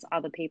against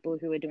other people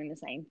who are doing the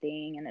same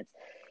thing, and it's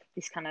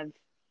this kind of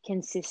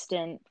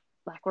consistent,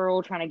 like we're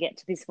all trying to get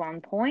to this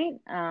one point,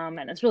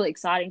 and it's really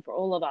exciting for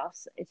all of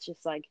us. It's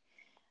just like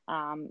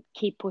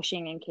keep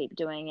pushing and keep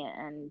doing it,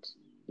 and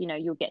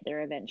you'll get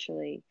there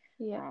eventually.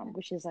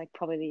 Which is like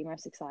probably the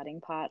most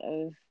exciting part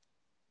of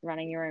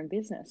running your own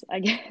business, I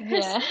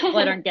guess. Well,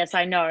 I don't guess,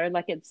 I know,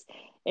 like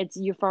it's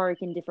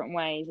euphoric in different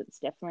ways. It's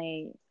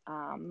definitely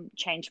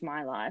changed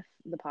my life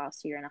the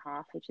past year and a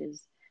half, which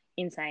is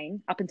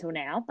insane up until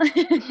now.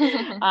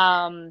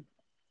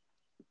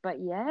 But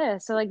yeah,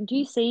 so like, do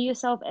you see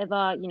yourself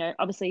ever,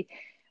 obviously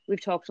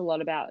we've talked a lot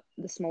about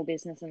the small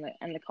business and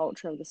the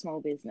culture of the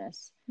small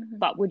business,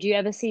 but would you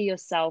ever see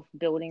yourself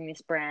building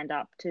this brand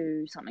up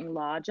to something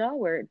larger,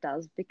 where it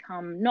does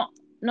become not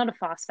a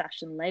fast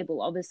fashion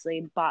label,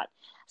 obviously, but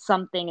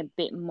something a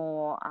bit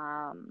more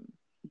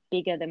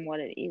bigger than what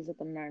it is at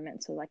the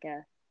moment? So like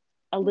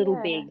a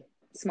little big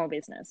small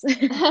business.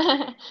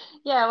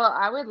 Yeah, well,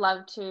 I would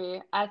love to.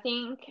 I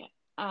think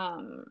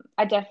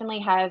I definitely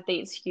have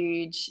these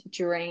huge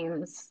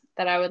dreams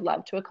that I would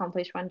love to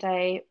accomplish one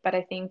day. But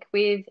I think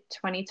with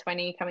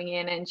 2020 coming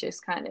in and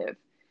just kind of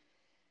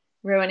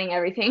ruining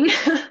everything,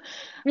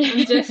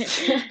 I'm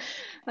just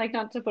like,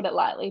 not to put it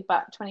lightly,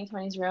 but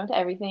 2020's ruined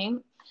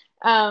everything.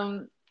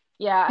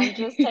 Yeah, I'm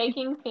just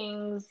taking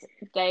things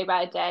day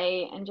by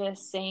day and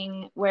just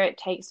seeing where it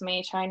takes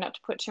me, trying not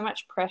to put too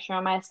much pressure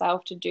on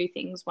myself to do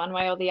things one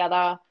way or the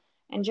other,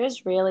 and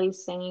just really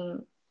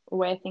seeing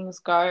where things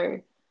go.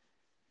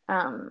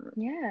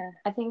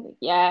 I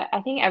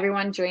think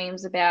everyone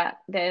dreams about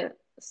their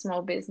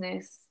small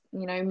business,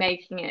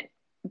 making it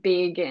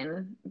big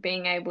and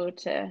being able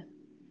to,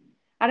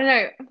 I don't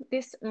know,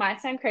 this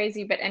might sound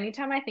crazy, but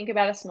anytime I think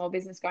about a small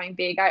business going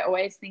big, I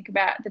always think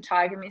about the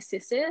Tiger Miss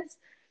sisters.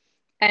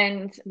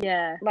 And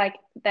like,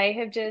 they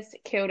have just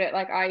killed it.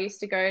 Like, I used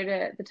to go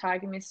to the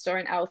Tiger Miss store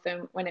in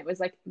Eltham when it was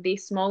like the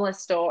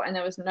smallest store, and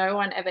there was no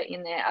one ever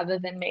in there other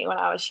than me when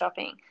I was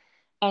shopping.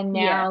 And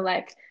now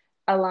like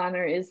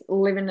Alana is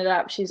living it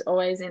up. She's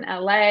always in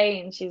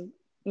LA, and she's,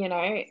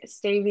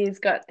 Stevie's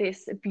got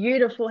this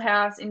beautiful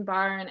house in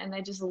Byron, and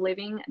they're just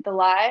living the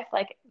life.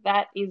 Like,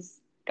 that is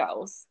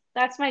goals.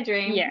 That's my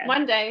dream.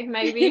 One day,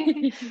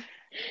 maybe.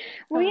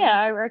 Well,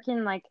 I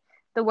reckon like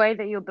the way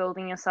that you're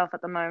building yourself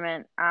at the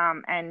moment,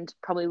 and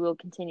probably will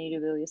continue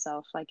to build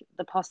yourself, like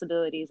the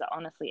possibilities are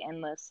honestly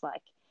endless.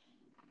 Like,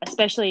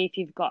 especially if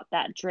you've got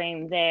that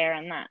dream there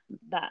and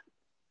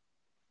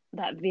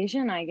that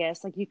vision, I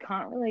guess, like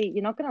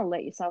you're not going to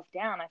let yourself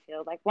down. I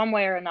feel like one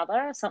way or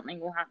another, something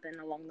will happen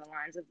along the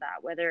lines of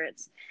that, whether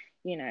it's,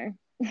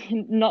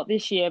 not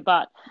this year,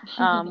 but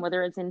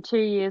whether it's in 2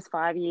 years,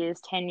 5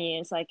 years, 10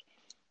 years, like,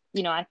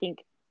 I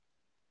think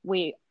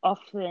we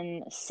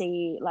often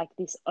see like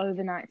this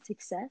overnight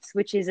success,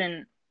 which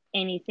isn't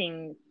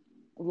anything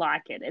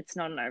like it. It's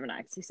not an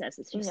overnight success.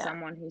 It's just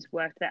someone who's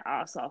worked their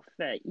ass off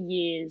for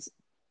years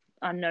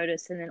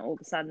unnoticed, and then all of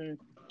a sudden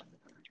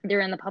they're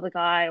in the public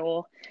eye,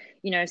 or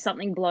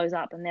something blows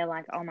up and they're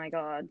like, oh my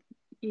god,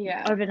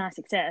 overnight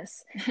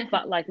success.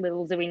 But like,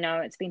 little do we know,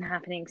 it's been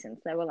happening since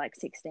they were like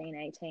 16,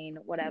 18,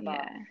 whatever.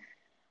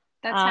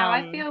 That's how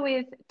I feel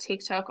with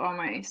TikTok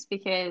almost,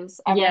 because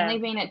I've only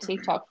been at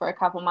TikTok for a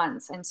couple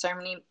months, and so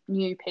many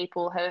new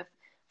people have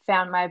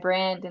found my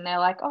brand and they're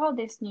like, oh,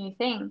 this new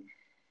thing.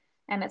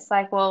 And it's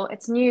like, well,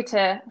 it's new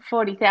to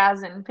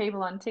 40,000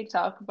 people on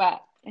TikTok,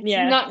 but it's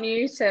Yeah. not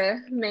new to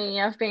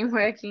me. I've been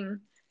working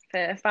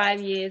for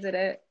 5 years at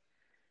it.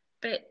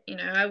 But,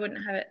 I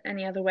wouldn't have it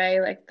any other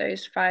way. Like,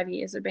 those 5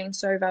 years have been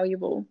so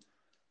valuable.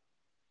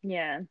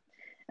 Yeah.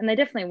 And they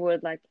definitely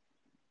would, like,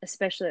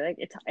 especially like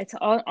it's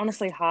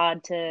honestly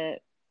hard to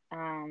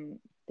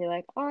be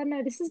like, oh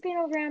no, this has been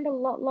around a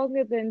lot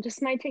longer than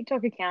just my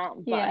TikTok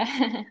account. But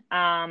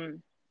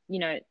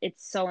Yeah.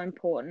 it's so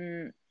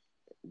important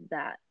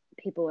that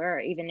people are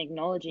even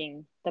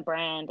acknowledging the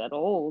brand at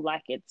all.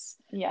 Like it's,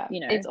 Yeah,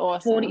 it's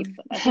awesome. 40,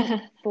 I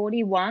think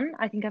 41.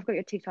 I think I've got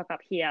your TikTok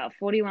up here.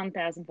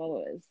 41,000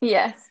 followers.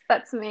 Yes,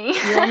 that's me.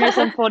 You're almost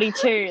on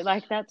 42.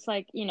 Like that's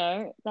like,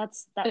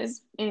 that's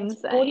It's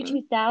insane.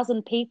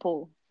 42,000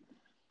 people.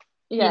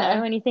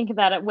 Yeah. When you think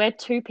about it, we're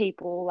two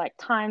people, like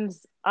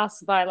times us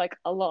by like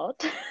a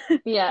lot.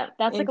 Yeah.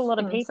 That's like a lot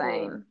of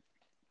insane.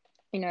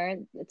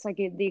 people. It's like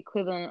the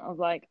equivalent of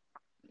like,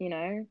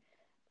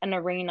 an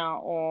arena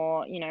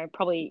or,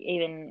 probably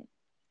even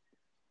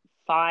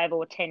 5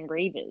 or 10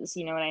 Reavers,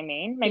 you know what I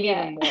mean? Maybe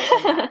even more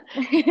than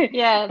that.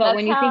 Yeah. But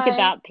when you think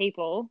about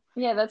people.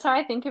 Yeah, that's how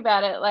I think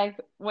about it. Like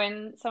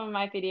when some of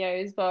my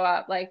videos blow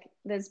up, like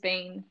there's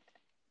been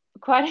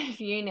quite a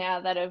few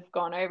now that have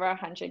gone over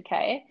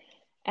 100K.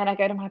 And I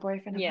go to my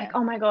boyfriend, I'm like,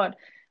 oh my God,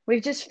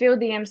 we've just filled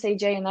the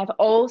MCG and they've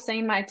all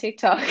seen my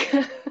TikTok.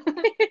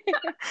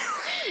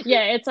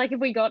 Yeah, it's like if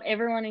we got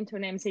everyone into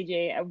an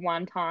MCG at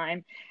one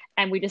time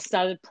and we just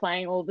started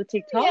playing all the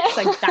TikToks,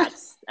 like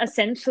that's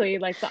essentially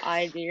like the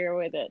idea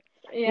with it.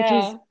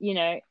 Yeah. Which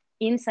is,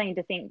 insane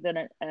to think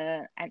that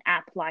an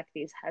app like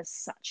this has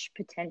such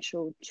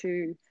potential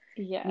to,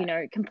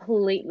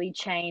 completely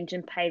change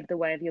and pave the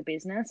way of your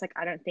business. Like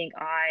I don't think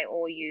I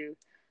or you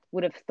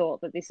would have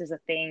thought that this is a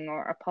thing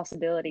or a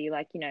possibility.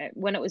 Like,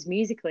 when it was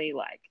Musical.ly,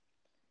 like,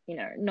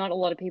 not a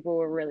lot of people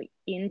were really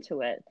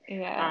into it.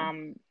 Yeah.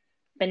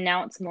 But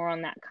now it's more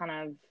on that kind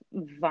of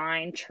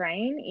Vine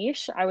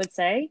train-ish, I would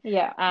say.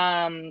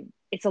 Yeah.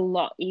 It's a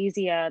lot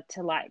easier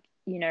to like,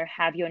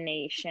 have your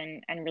niche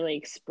and really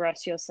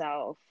express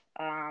yourself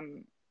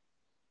on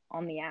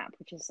the app,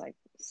 which is like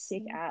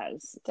sick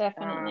as.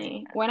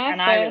 Definitely.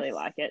 I really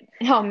like it.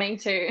 Oh, me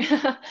too.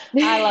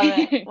 I love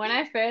it. When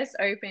I first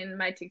opened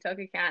my TikTok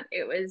account,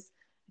 it was,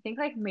 I think,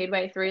 like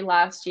midway through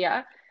last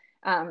year,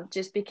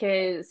 just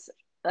because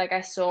like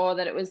I saw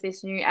that it was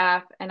this new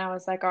app and I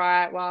was like, all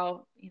right,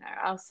 well,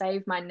 I'll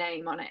save my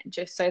name on it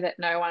just so that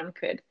no one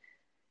could,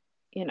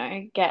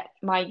 get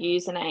my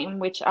username,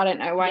 which I don't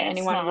know why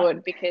anyone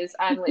would, because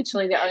I'm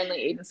literally the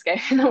only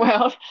Edenscape in the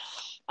world.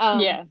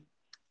 Yeah.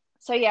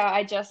 So yeah,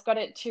 I just got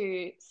it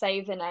to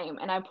save the name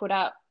and I put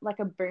up like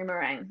a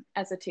boomerang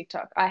as a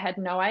TikTok. I had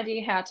no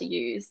idea how to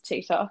use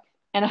TikTok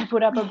and I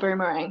put up a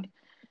boomerang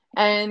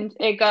and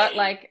it got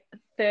like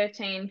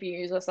 13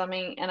 views or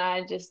something and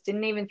I just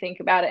didn't even think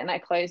about it and I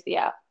closed the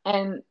app.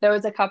 And there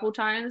was a couple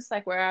times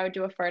like where I would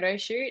do a photo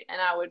shoot and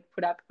I would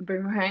put up a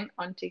boomerang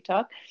on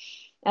TikTok.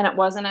 And it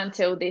wasn't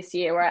until this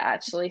year where I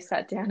actually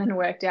sat down and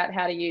worked out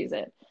how to use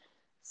it.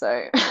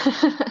 So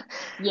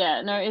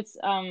yeah, no,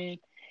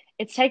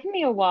 it's taken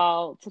me a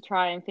while to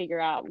try and figure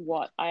out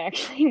what I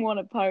actually want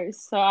to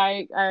post. So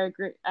I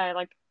agree. I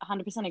like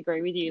 100%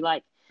 agree with you.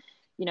 Like,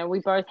 we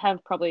both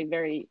have probably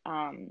very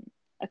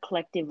a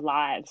collective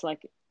lives,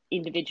 like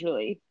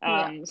individually.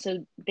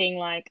 So being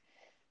like,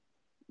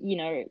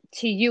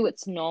 to you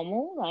it's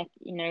normal, like,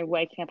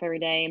 waking up every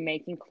day,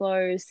 making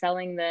clothes,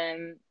 selling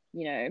them,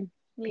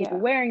 people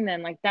wearing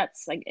them, like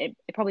that's like it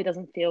probably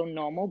doesn't feel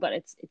normal, but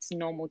it's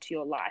normal to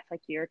your life,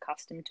 like you're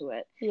accustomed to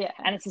it.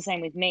 And it's the same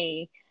with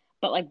me.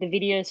 But like the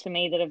videos for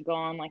me that have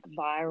gone like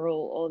viral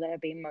or that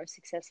have been most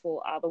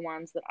successful are the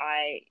ones that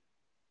I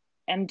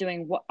am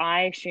doing what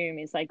I assume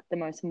is like the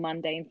most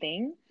mundane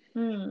thing,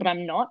 but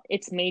I'm not.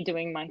 It's me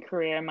doing my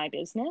career and my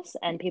business,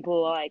 and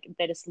people are like,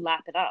 they just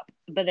lap it up.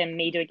 But then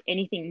me doing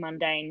anything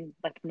mundane,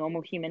 like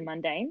normal human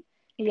mundane,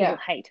 people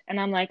hate. And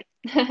I'm like,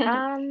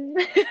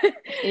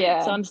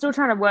 yeah. So I'm still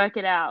trying to work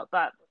it out,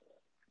 but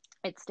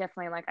it's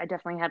definitely like, I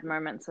definitely had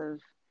moments of,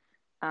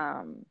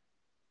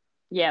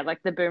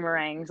 like the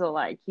boomerangs, or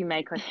like you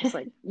make like this,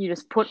 like you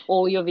just put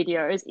all your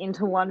videos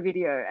into one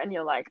video and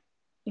you're like,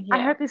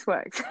 I hope this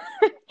works.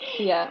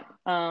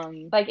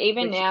 Like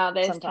even now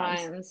there's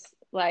times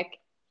like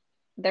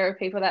there are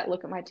people that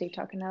look at my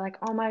TikTok and they're like,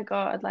 oh my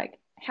God, like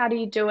how do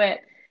you do it?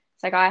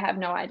 It's like, I have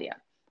no idea.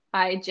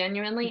 I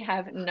genuinely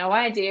have no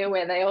idea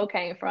where they all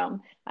came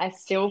from. I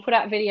still put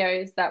out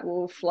videos that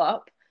will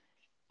flop,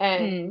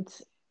 and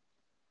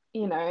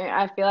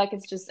I feel like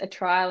it's just a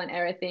trial and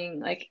error thing.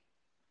 Like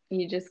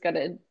you just got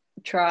to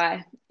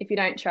try. If you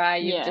don't try,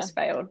 you've just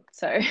failed.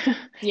 So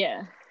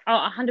yeah.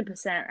 Oh,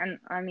 100%. And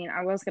I mean,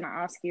 I was going to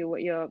ask you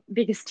what your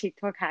biggest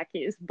TikTok hack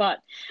is, but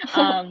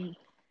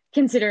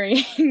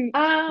considering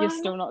you're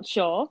still not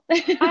sure.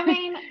 I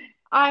mean,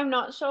 I'm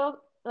not sure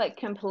like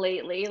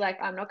completely.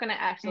 Like I'm not going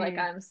to act like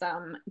I'm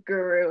some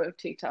guru of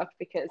TikTok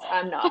because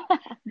I'm not.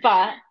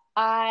 But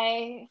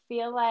I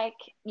feel like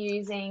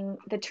using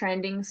the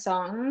trending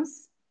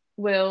songs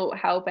will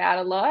help out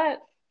a lot.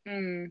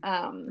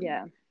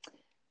 Yeah.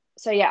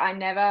 So yeah, I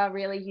never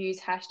really use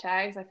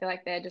hashtags. I feel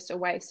like they're just a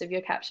waste of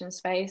your caption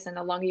space, and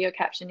the longer your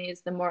caption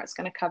is, the more it's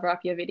going to cover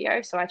up your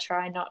video. So I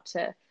try not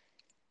to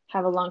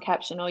have a long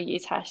caption or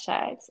use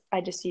hashtags.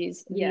 I just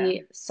use Yeah.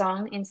 the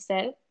song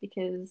instead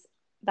because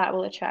that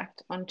will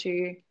attract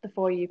onto the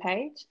For You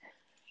page.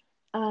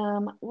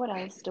 What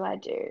else do I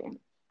do?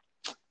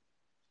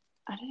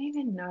 I don't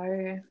even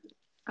know.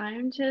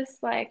 I'm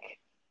just like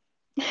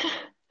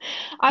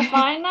I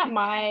find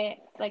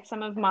that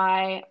some of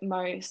my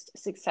most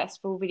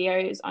successful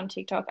videos on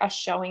TikTok are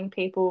showing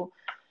people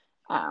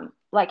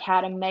like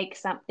how to make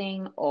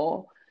something,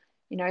 or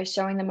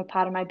showing them a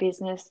part of my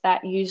business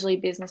that usually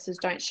businesses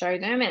don't show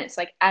them, and it's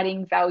like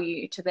adding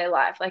value to their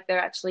life, like they're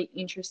actually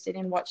interested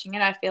in watching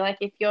it. I feel like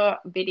if your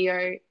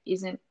video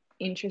isn't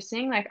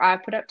interesting, like I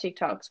put up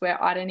TikToks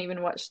where I don't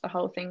even watch the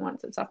whole thing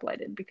once it's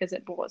uploaded because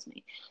it bores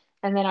me,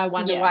 and then I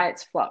wonder Yeah. why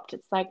it's flopped.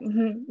 It's like,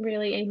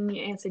 really, even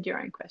you answered your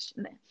own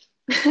question there.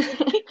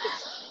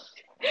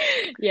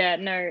 Yeah,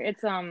 no,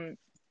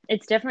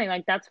 it's definitely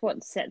like that's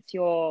what sets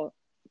your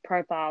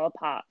profile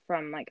apart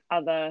from like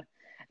other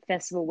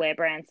festival wear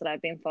brands that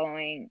I've been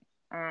following,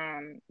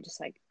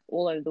 just like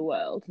all over the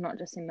world, not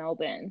just in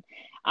Melbourne.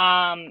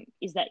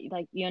 Is that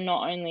like you're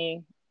not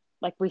only,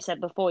 like we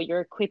said before,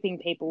 you're equipping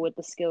people with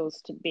the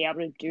skills to be able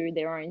to do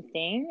their own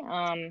thing.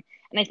 And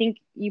I think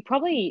you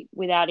probably,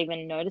 without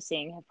even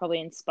noticing, have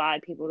probably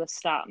inspired people to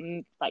start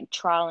like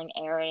trialing,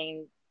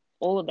 airing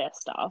all of their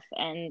stuff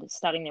and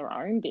starting their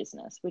own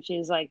business, which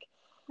is like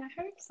I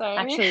hope so.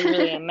 actually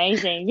really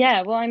amazing.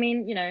 Yeah, well, I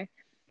mean,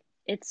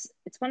 it's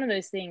one of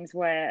those things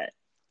where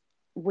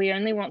we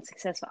only want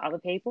success for other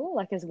people,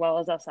 like as well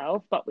as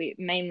ourselves, but we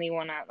mainly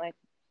want to like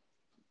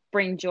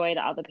bring joy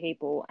to other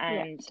people Yeah,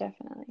 and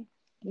definitely.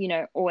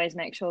 always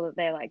make sure that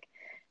they're like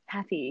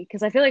happy,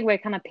 because I feel like we're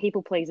kind of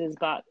people pleasers,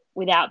 but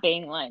without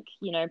being like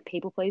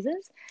people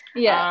pleasers.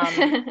 Yeah.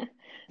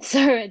 So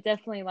it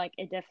definitely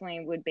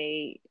would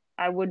be,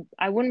 I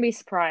wouldn't be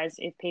surprised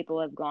if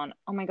people have gone,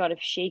 oh my god, if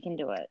she can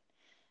do it,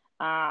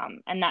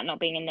 and that not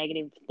being a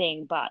negative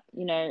thing, but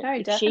No,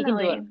 if she can do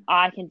it, definitely.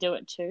 I can do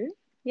it too.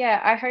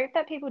 Yeah, I hope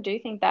that people do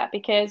think that,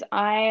 because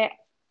I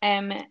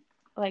am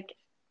like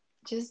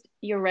just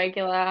your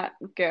regular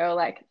girl.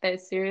 Like,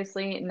 there's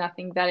seriously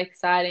nothing that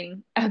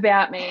exciting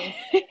about me.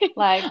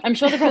 Like, I'm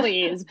sure there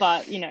probably is,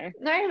 but no,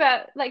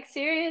 but like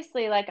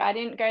seriously, like I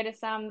didn't go to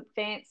some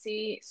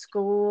fancy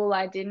school.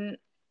 I didn't,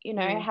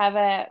 mm, have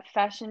a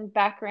fashion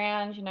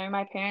background.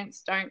 My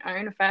parents don't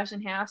own a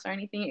fashion house or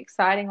anything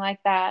exciting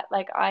like that.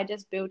 Like, I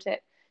just built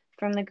it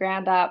from the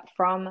ground up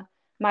from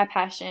my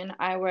passion.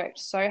 I worked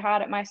so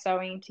hard at my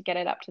sewing to get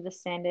it up to the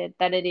standard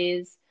that it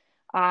is.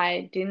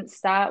 I didn't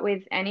start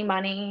with any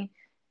money.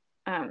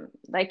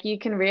 Like, you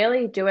can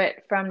really do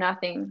it from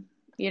nothing.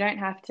 You don't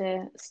have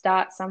to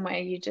start somewhere.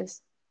 You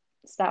just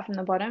start from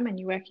the bottom and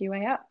you work your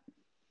way up.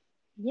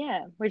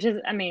 yeah, which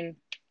is, I mean,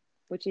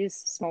 which is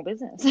small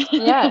business.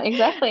 Yeah,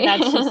 exactly.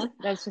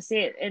 That's just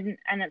it.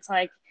 And it's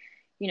like,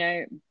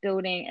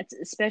 building, it's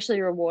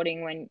especially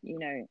rewarding when,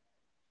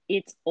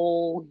 it's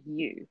all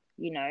you.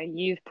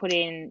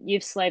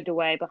 You've slaved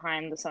away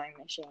behind the sewing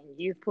machine.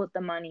 You've put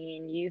the money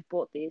in, you've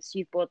bought this,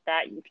 you've bought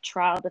that, you've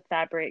trialed the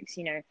fabrics,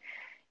 you're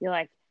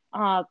like,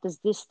 oh, does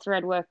this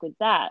thread work with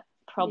that?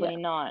 Yeah. Probably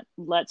not.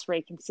 Let's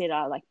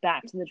reconsider, like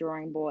back to the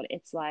drawing board.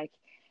 It's like,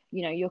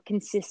 you're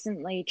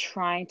consistently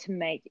trying to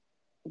make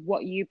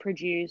what you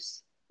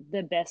produce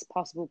the best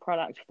possible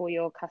product for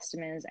your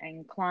customers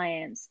and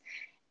clients.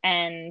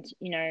 And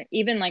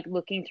even like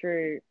looking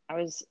through, I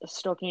was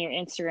stalking your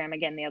Instagram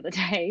again the other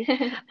day,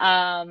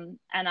 and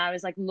I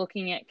was like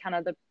looking at kind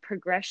of the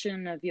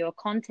progression of your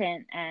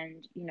content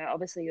and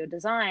obviously your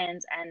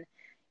designs, and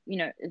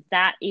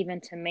that even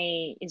to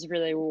me is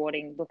really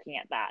rewarding, looking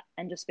at that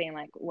and just being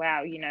like,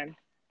 wow,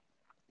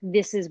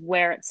 this is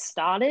where it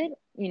started.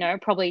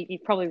 Probably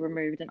you've probably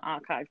removed and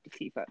archived a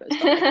few photos,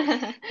 but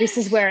like, this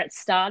is where it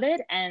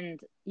started, and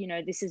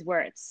this is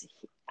where it's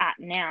at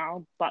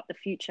now. But the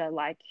future,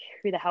 like,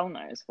 who the hell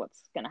knows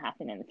what's going to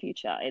happen in the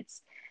future?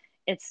 It's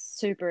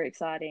super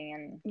exciting,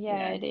 and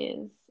Yeah, it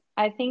is.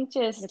 I think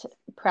just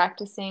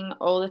practicing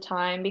all the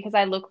time, because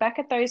I look back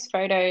at those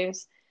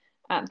photos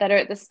that are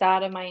at the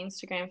start of my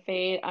Instagram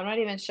feed. I'm not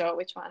even sure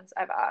which ones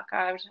I've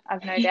archived.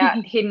 I've no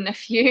doubt hidden a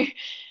few.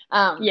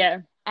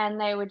 Yeah. And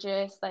they were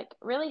just like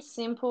really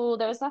simple.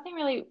 There was nothing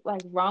really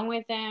like wrong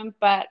with them,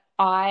 but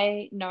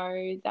I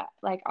know that,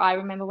 like, I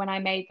remember when I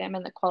made them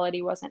and the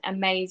quality wasn't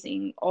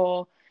amazing,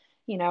 or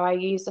I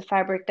used a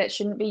fabric that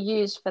shouldn't be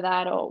used for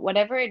that, or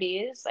whatever it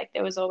is. Like,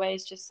 there was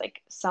always just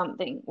like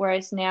something.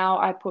 Whereas now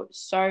I put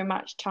so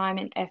much time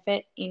and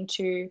effort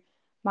into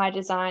my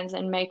designs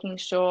and making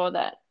sure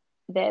that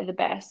they're the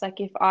best. Like,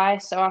 if I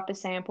sew up a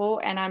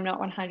sample and I'm not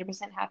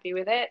 100% happy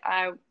with it,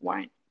 I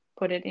won't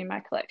put it in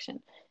my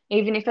collection.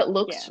 Even if it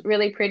looks Yeah.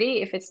 really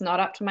pretty, if it's not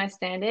up to my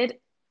standard,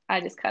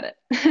 I just cut it.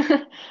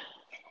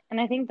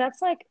 And I think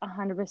that's like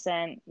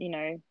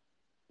 100%,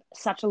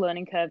 such a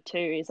learning curve too,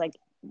 is like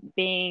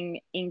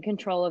being in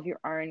control of your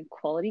own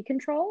quality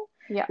control,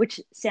 Yeah. which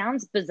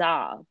sounds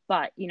bizarre,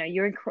 but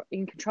you're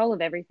in control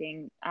of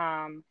everything.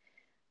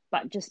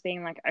 But just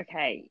being like,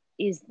 okay,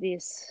 is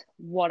this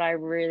what I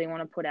really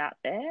want to put out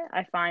there?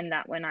 I find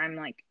that when I'm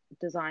like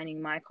designing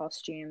my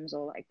costumes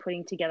or like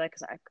putting together,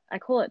 because I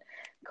call it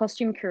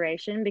costume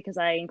curation, because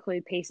I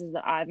include pieces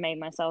that I've made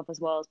myself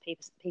as well as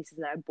pieces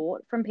that I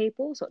bought from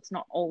people. So it's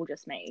not all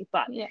just me.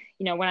 But, Yeah.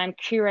 when I'm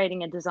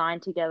curating a design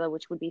together,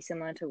 which would be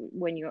similar to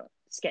when you're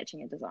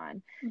sketching a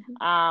design,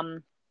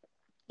 I'm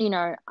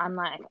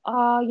like,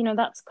 oh,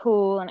 that's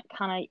cool. And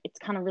it's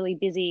kind of really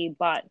busy,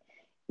 but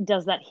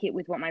does that hit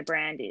with what my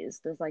brand is?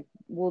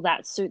 Will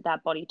that suit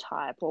that body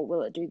type, or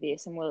will it do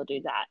this and will it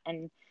do that?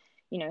 And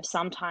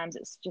sometimes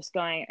it's just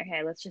going,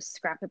 okay, let's just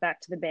scrap it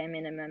back to the bare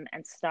minimum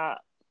and start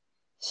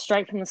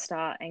straight from the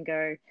start and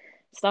go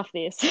stuff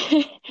this.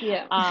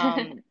 Yeah.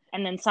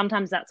 And then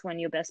sometimes that's when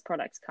your best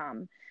products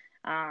come,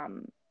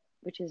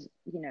 which is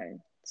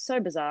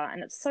so bizarre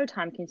and it's so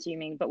time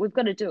consuming, but we've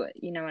got to do it,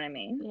 you know what I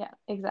mean? Yeah,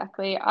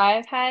 exactly.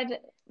 I've had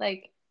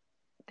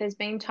there's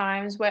been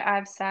times where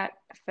I've sat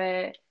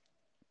for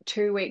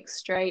 2 weeks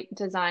straight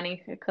designing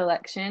a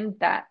collection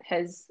that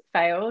has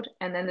failed.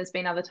 And then there's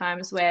been other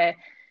times where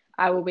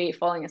I will be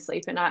falling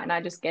asleep at night and I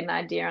just get an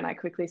idea and I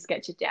quickly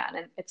sketch it down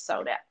and it's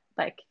sold out.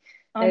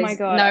 Oh my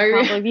God, I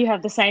can't believe you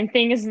have the same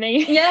thing as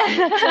me.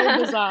 Yeah. That's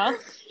so bizarre.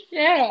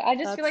 Yeah, I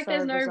just That's feel like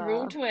there's so no bizarre.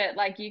 Rule to it.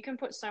 You can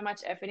put so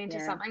much effort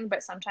into something,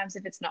 but sometimes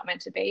if it's not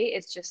meant to be,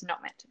 it's just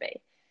not meant to be.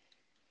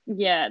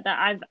 Yeah,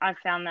 that I've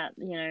found that,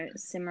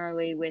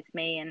 similarly with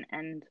me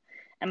and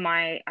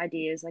my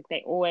ideas, like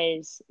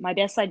my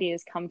best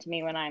ideas come to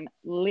me when I'm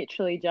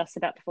literally just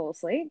about to fall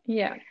asleep.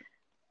 Yeah.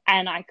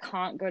 And I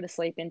can't go to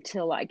sleep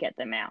until I get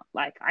them out.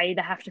 Like I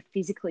either have to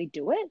physically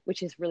do it,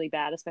 which is really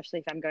bad, especially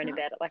if I'm going to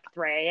bed at like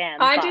 3 a.m.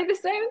 I do the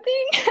same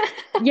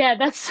thing. Yeah,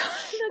 that's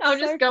I'll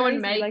just go crazy.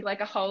 and make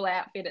like a whole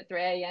outfit at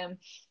 3 a.m.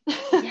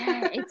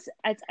 Yeah, it's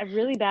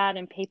really bad,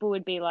 and people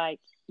would be like,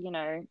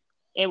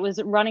 it was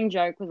a running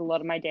joke with a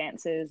lot of my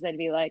dancers. They'd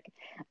be like,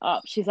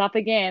 "Oh, she's up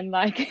again.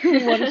 Like,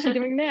 what is she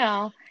doing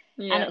now?"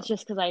 Yeah. And it's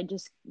just because I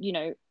just,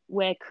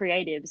 we're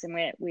creatives and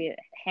we're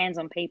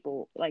hands-on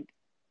people. Like,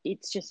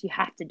 it's just you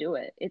have to do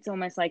it. It's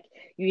almost like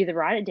you either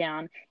write it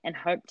down and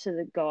hope to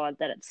the God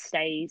that it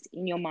stays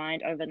in your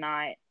mind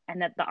overnight,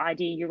 and that the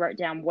idea you wrote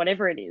down,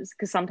 whatever it is,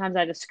 because sometimes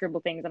I just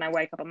scribble things and I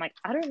wake up, I'm like,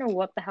 I don't know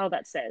what the hell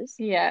that says.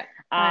 Yeah,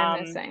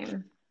 I'm the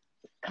same.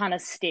 Kind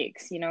of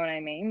sticks, you know what I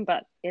mean?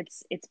 But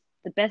it's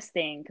the best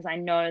thing, because I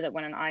know that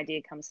when an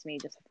idea comes to me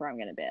just before I'm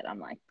going to bed, I'm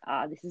like,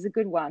 this is a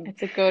good one.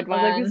 It's a good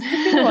one. Like, this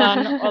is a good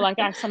one. Or like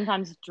I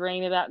sometimes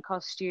dream about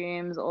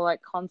costumes or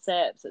like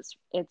concepts.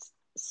 It's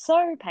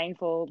so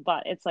painful,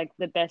 but it's like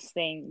the best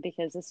thing,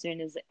 because as soon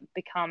as it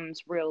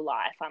becomes real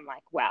life, I'm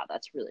like, wow,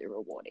 that's really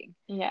rewarding.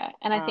 Yeah,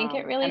 and I think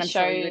it really and I'm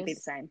shows. sure you would be the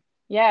same.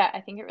 Yeah,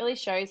 I think it really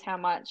shows how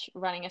much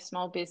running a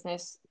small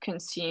business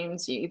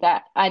consumes you,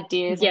 that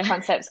ideas and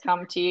concepts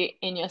come to you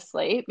in your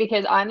sleep,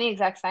 because I'm the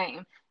exact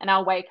same. And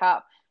I'll wake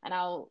up and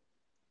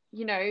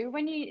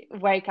when you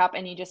wake up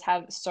and you just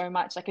have so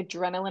much like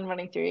adrenaline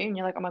running through you and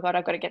you're like, oh my God,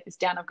 I've got to get this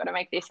down. I've got to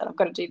make this and I've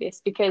got to do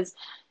this, because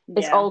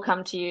it's all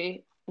come to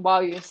you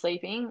while you're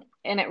sleeping.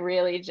 And it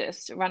really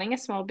just, running a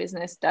small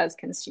business does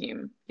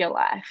consume your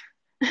life.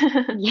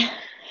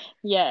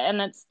 Yeah. And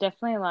it's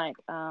definitely like,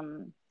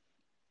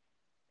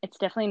 it's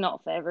definitely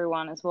not for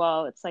everyone as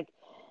well. It's like,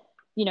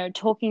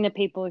 talking to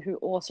people who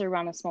also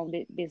run a small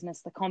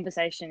business, the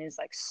conversation is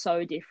like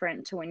so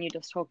different to when you're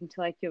just talking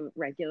to like your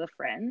regular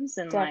friends.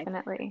 And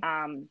definitely.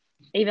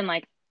 Even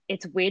like,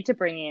 it's weird to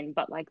bring in,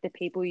 but like the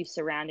people you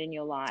surround in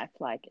your life,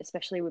 like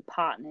especially with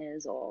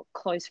partners or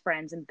close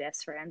friends and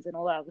best friends and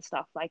all that other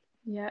stuff, like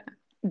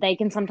they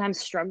can sometimes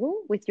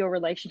struggle with your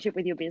relationship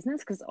with your business,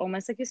 because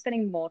almost like you're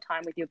spending more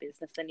time with your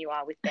business than you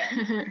are with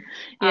them.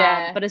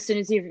 But as soon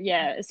as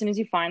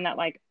you find that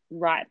like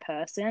right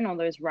person or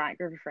those right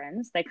group of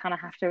friends, they kind of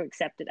have to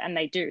accept it, and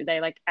they do. They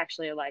like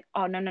actually are like,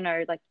 oh no,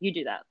 like you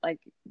do that, like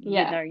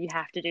you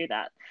have to do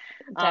that.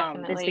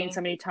 There's been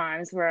so many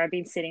times where I've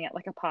been sitting at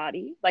like a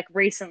party, like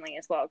recently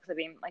as well, because I've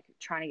been like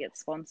trying to get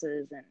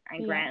sponsors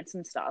and grants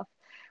and stuff,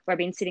 where I've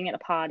been sitting at a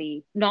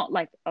party, not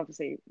like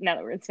obviously now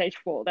that we're in stage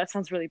 4, that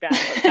sounds really bad,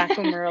 but back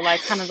when we were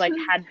like kind of like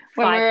had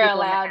 5 when we were people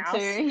allowed in the house.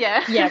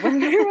 to, yeah, when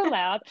we were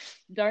allowed.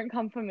 Don't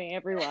come for me,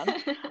 everyone.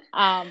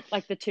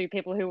 Like the 2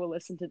 people who will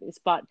listen to this,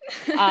 but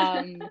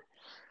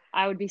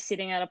I would be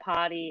sitting at a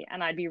party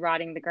and I'd be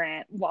writing the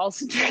grant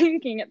whilst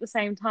drinking at the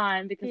same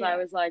time, because I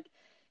was like,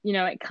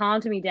 it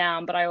calmed me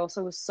down, but I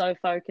also was so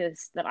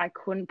focused that I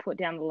couldn't put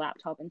down the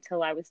laptop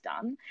until I was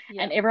done.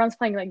 And everyone's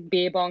playing like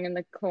beer bong in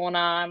the corner.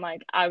 And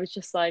like, I was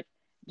just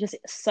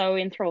so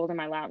enthralled in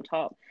my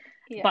laptop.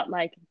 But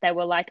like, they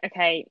were like,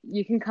 okay,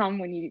 you can come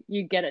when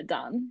you get it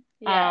done.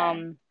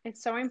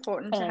 It's so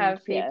important to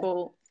have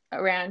people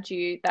around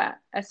you that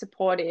are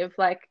supportive.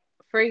 Like,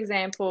 for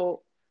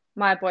example,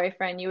 my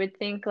boyfriend, you would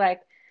think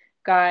like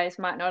guys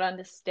might not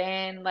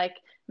understand like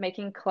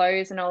making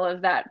clothes and all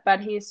of that, but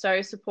he's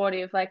so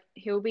supportive. Like,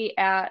 he'll be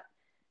out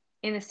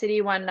in the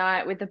city one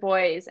night with the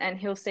boys and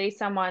he'll see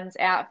someone's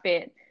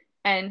outfit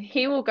and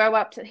he will go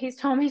up to, he's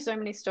told me so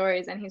many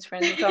stories and his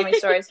friends have told me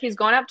stories. He's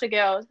gone up to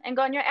girls and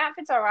gone, your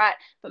outfit's all right,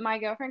 but my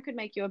girlfriend could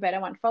make you a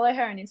better one. Follow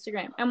her on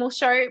Instagram and we'll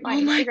show my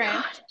Oh my Instagram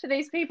God. to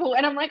these people.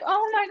 And I'm like,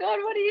 oh my God,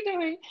 what are you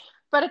doing?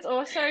 But it's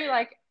also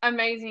like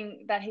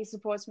amazing that he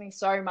supports me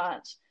so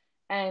much.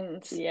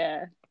 And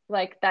Yeah.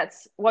 like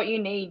that's what you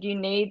need. You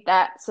need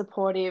that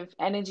supportive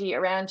energy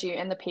around you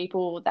and the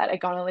people that are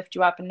going to lift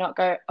you up and not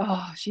go,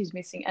 oh, she's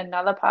missing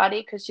another party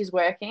because she's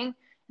working.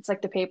 It's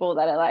like the people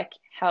that are like,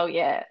 hell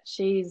yeah,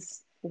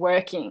 she's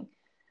working.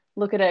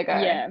 Look at her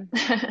Yeah.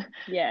 go.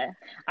 Yeah.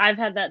 I've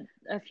had that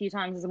a few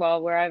times as well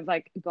where I've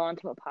like gone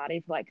to a party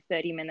for like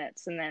 30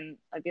 minutes and then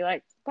I'd be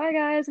like, bye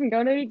guys, I'm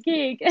going to a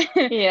gig.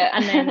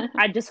 And then Yeah.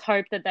 I just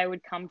hope that they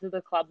would come to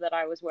the club that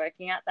I was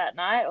working at that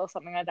night or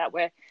something like that,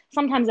 where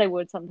sometimes they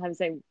would, sometimes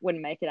they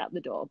wouldn't make it out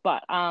the door.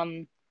 But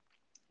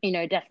you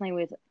know, definitely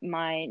with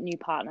my new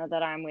partner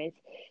that I'm with,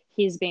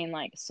 he's been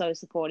like so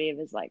supportive.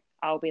 Is like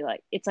I'll be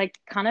like, it's like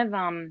kind of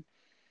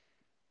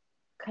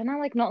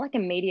like not like a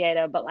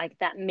mediator, but like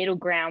that middle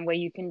ground where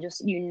you can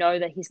just, you know,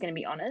 that he's going to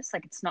be honest.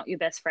 Like it's not your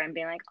best friend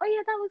being like, oh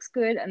yeah, that looks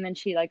good, and then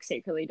she like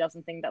secretly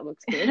doesn't think that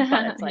looks good.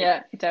 But it's like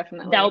Yeah, they'll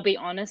definitely. be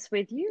honest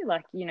with you.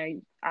 Like, you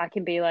know, I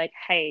can be like,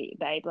 hey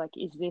babe, like,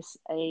 is this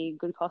a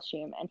good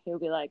costume? And he'll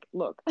be like,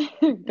 look,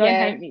 don't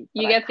Yeah, hate me,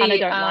 but you I get kind of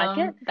the don't like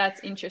it. that's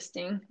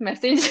interesting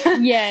message.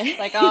 Yeah.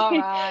 Like, all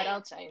right,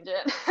 I'll change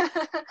it.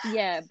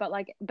 Yeah, but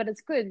like, but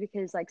it's good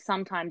because like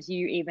sometimes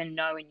you even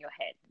know in your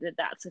head that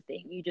that's a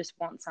thing. You just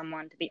want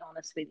someone to be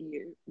honest with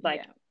you. Like,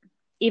 Yeah.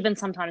 even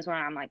sometimes when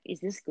I'm like, is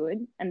this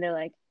good? And they're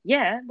like,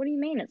 yeah, what do you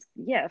mean? It's,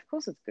 yeah, of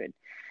course it's good,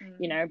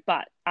 you Mm. know,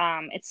 but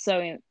it's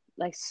so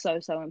like so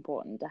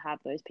important to have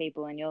those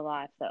people in your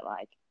life that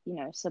like, you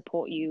know,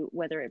 support you,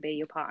 whether it be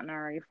your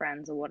partner or your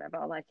friends or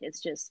whatever. Like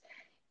it's just,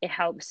 it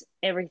helps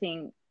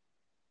everything,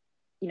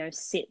 you know,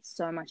 sit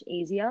so much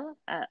easier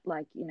at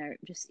like, you know,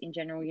 just in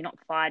general, you're not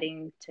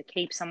fighting to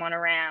keep someone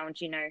around,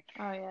 you know,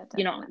 Oh yeah,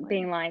 you're not definitely.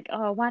 being like,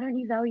 oh, why don't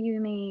you value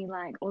me?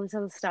 Like all this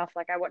other stuff.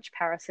 Like I watched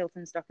Paris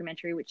Hilton's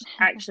documentary, which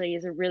actually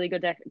is a really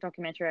good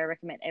documentary. I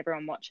recommend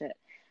everyone watch it.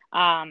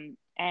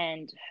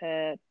 And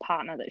her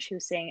partner that she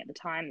was seeing at the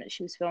time that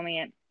she was filming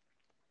it,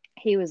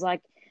 he was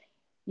like,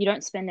 you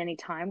don't spend any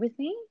time with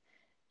me.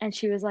 And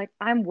she was like,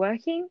 I'm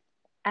working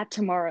at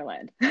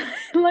Tomorrowland.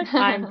 Like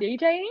I'm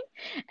DJing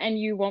and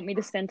you want me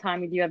to spend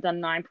time with you. I've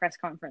done 9 press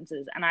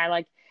conferences. And I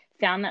like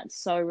found that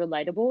so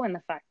relatable. And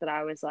the fact that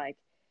I was like,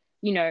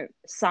 you know,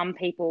 some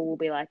people will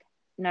be like,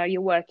 no,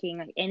 you're working.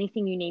 Like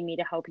anything you need me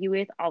to help you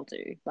with, I'll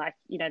do. Like,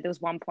 you know, there was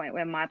one point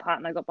where my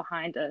partner got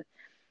behind a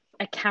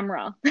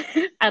camera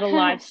at a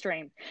live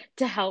stream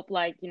to help,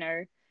 like, you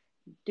know,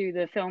 do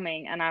the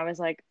filming, and I was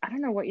like, I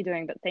don't know what you're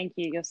doing, but thank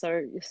you, you're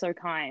so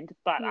kind.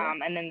 But Yeah.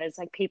 and then there's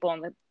like people on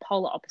the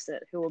polar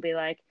opposite who will be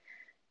like,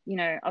 you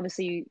know,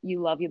 obviously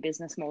you love your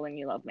business more than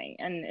you love me,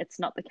 and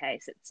it's not the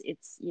case.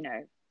 It's you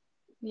know,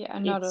 Yeah,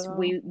 not at it's all.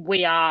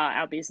 we are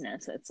our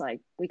business. It's like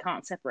we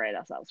can't separate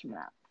ourselves from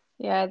that.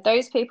 Yeah,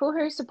 those people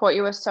who support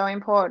you are so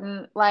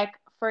important. Like,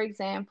 for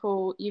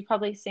example, you've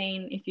probably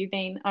seen if you've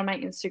been on my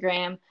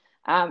Instagram,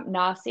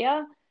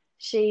 Narcia.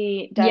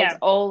 She does Yeah.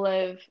 all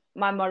of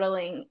my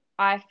modeling.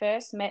 I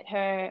first met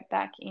her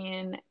back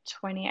in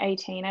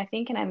 2018, I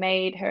think, and I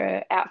made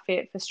her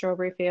outfit for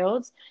Strawberry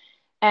Fields.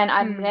 And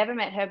I'd Mm. never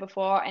met her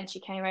before, and she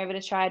came over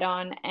to try it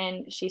on,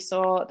 and she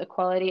saw the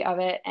quality of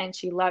it, and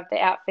she loved the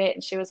outfit,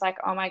 and she was like,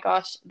 "Oh my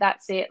gosh,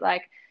 that's it!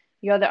 Like,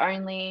 you're the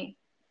only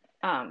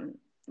um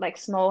like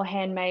small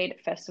handmade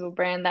festival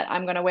brand that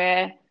I'm gonna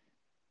wear.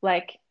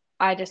 Like,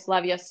 I just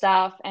love your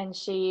stuff." And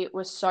she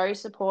was so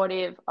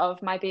supportive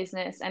of my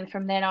business, and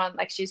from then on,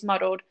 like, she's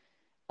modeled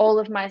all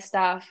of my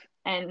stuff,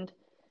 and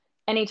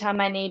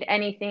anytime I need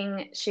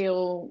anything,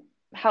 she'll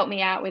help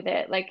me out with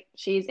it. Like,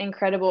 she's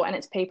incredible, and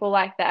it's people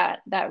like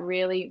that that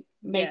really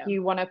make Yeah.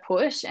 you want to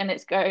push, and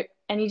it's go,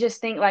 and you just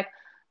think like,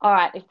 all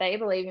right, if they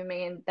believe in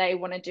me and they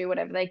want to do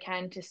whatever they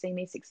can to see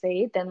me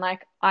succeed, then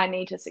like I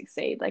need to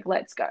succeed. Like,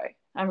 let's go.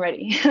 I'm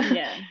ready.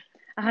 Yeah.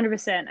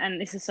 100%.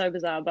 And this is so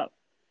bizarre, but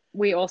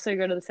we also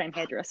go to the same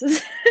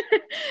hairdressers.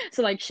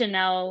 So like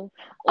Chanel,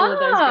 all of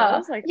those Ah,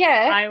 girls, like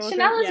yeah, I also,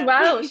 Chanel as yeah.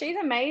 well. She's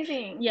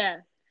amazing.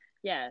 Yeah.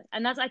 Yeah.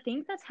 And that's, I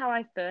think that's how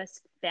I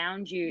first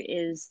found you.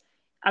 Is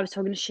I was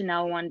talking to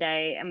Chanel one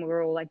day and we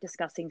were all like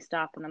discussing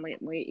stuff, and then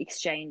we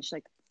exchanged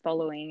like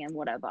following and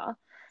whatever.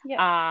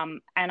 Yeah.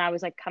 And I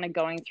was like kind of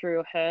going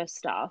through her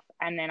stuff,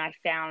 and then I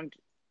found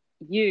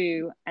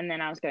you, and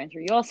then I was going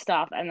through your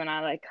stuff, and then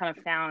I like kind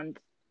of found,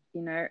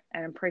 you know,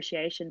 an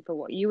appreciation for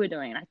what you were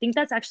doing. And I think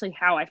that's actually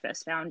how I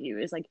first found you.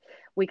 Is like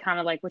we kind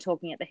of like were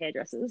talking at the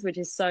hairdressers, which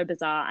is so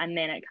bizarre, and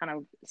then it kind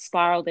of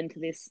spiraled into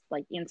this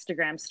like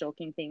Instagram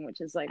stalking thing, which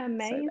is like so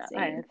bad.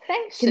 I Amazing.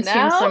 Thanks, consume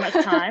Chanel. so much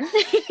time.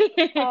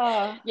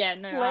 Oh, Yeah,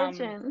 no,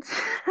 legend.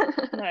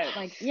 no,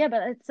 like yeah,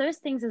 but it's those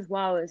things as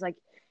well. Is like,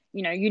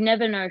 you know, you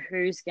never know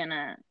who's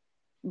gonna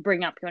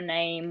bring up your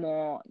name,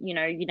 or you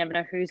know, you never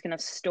know who's gonna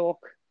stalk,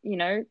 you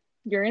know,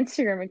 your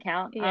Instagram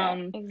account. Yeah,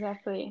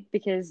 exactly.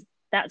 Because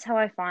that's how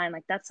I find,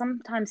 like, that's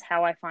sometimes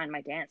how I find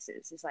my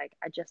dancers, is like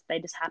they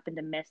just happen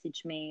to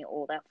message me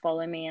or they'll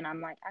follow me, and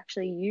I'm like,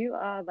 actually, you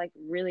are like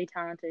really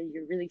talented,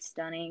 you're really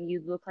stunning,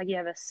 you look like you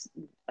have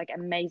like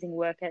amazing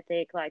work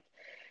ethic, like,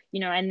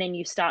 and then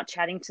you start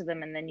chatting to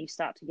them, and then you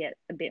start to get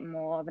a bit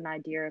more of an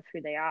idea of who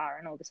they are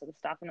and all this other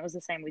stuff. And it was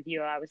the same with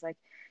you. I was like,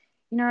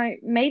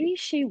 maybe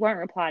she won't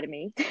reply to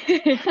me,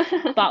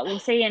 but we'll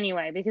see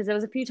anyway, because there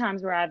was a few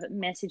times where I've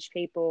messaged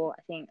people,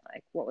 I think,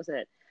 like, what was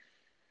it,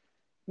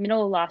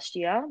 middle of last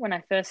year when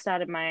I first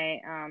started my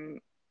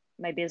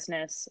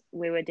business.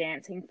 We were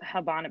dancing for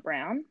Havana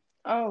Brown.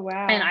 Oh,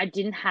 wow. And I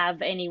didn't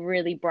have any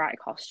really bright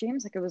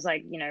costumes. Like, it was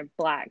like,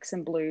 blacks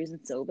and blues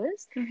and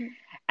silvers. Mm-hmm.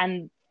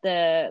 And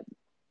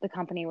the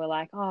company were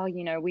like, oh,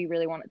 we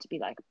really want it to be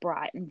like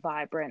bright and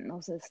vibrant and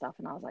all sorts of stuff.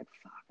 And I was like,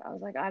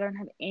 fuck, I don't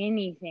have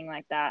anything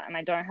like that. And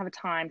I don't have a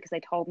time, because they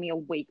told me a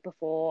week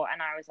before.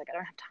 And I was like, I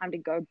don't have time to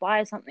go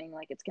buy something.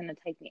 Like, it's going to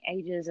take me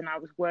ages. And I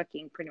was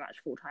working pretty much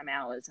full-time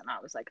hours. And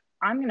I was like,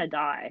 I'm going to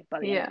die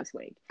by the end of this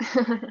week.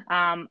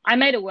 I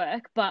made it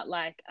work, but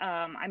like,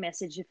 I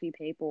messaged a few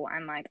people,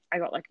 and like, I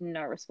got like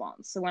no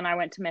response. So when I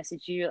went to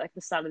message you like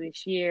the start of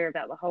this year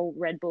about the whole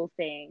Red Bull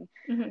thing,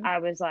 mm-hmm. I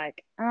was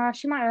like,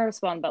 she might not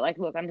respond, but like,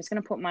 look, I'm just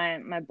going to put my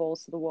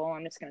balls to the wall.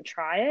 I'm just going to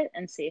try it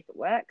and see if it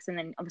works. And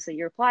then obviously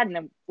you replied, and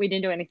then we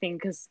didn't do anything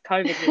because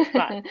COVID hit,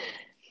 but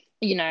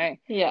yeah.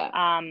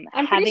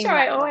 I'm pretty sure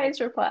I always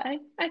reply,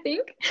 I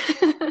think.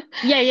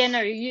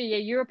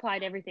 You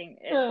replied everything.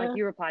 Like,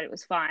 you replied, it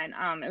was fine.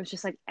 It was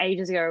just like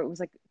ages ago. It was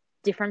like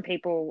different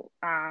people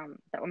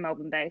that were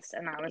Melbourne based,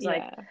 and I was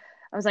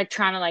like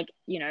trying to like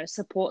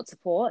support,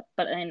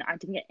 but then I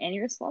didn't get any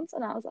response,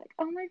 and I was like,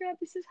 oh my god,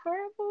 this is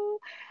horrible.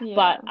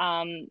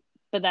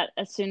 But that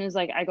as soon as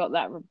like I got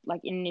that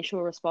like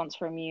initial response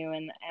from you,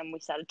 and we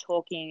started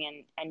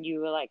talking, and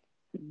you were like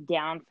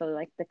down for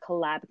like the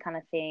collab kind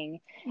of thing,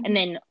 mm-hmm. and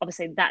then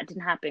obviously that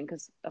didn't happen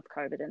because of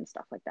COVID and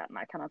stuff like that, and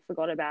I kind of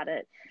forgot about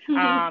it.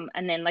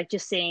 And then like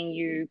just seeing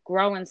you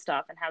grow and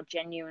stuff, and how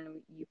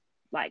genuine you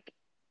like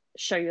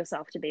show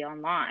yourself to be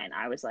online,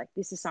 I was like,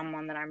 this is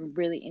someone that I'm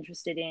really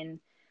interested in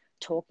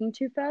talking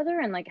to further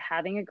and like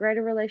having a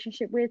greater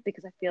relationship with,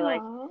 because I feel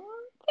like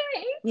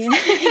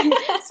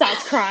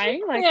starts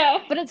crying, like,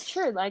 but it's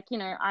true, like,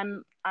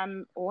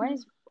 I'm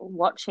always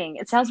watching.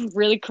 It sounds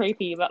really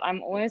creepy, but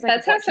I'm always like,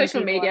 that's how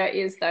social media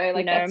is though,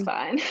 like, that's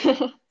fine.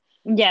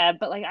 Yeah,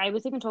 but like, I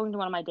was even talking to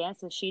one of my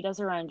dancers, she does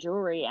her own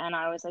jewelry, and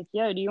I was like,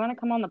 yo, do you want to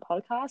come on the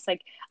podcast?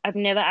 Like, I've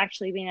never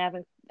actually been able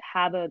to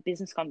have a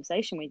business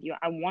conversation with you.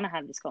 I want to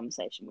have this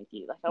conversation with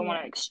you. Like, I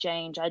want to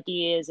exchange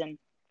ideas and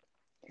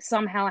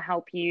somehow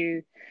help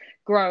you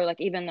grow.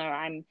 Like, even though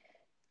I'm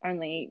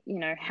only,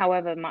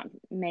 however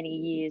many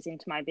years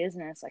into my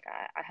business, like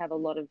I have a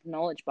lot of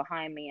knowledge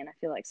behind me, and I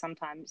feel like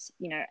sometimes,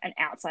 an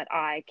outside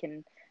eye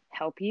can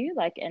help you,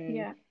 like,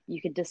 and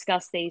you could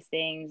discuss these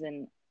things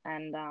and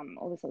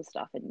all this other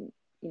stuff. And,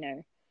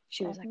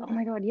 she was like, oh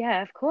my God,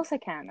 yeah, of course I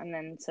can. And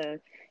then, so,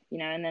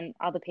 and then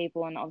other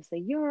people, and obviously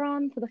you were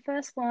on for the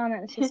first one,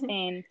 and it's just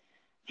been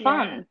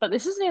fun. But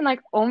this has been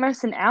like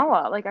almost an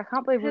hour. Like, I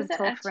can't believe we've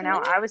talked for an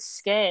hour. I was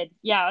scared.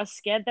 Yeah, I was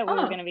scared that we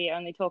were going to be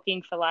only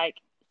talking for like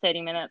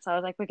 30 minutes. I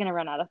was like, we're going to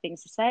run out of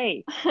things to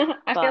say.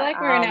 I feel like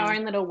we're in our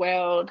own little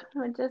world.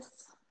 We're just,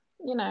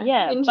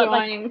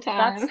 enjoying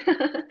time.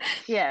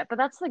 But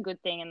that's the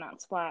good thing, and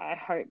that's why I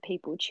hope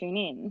people tune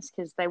in,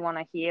 because they want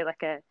to hear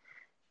like a,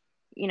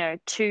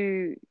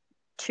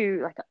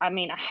 two, like, I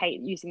mean, I hate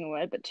using the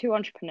word, but two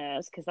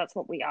entrepreneurs, because that's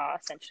what we are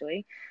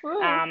essentially.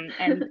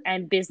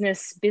 And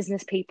business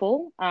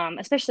people,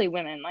 especially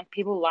women. Like,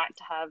 people like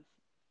to have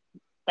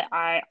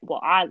I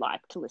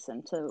like to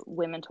listen to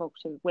women talk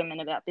to women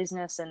about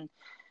business,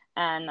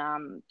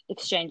 and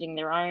exchanging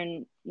their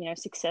own,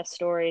 success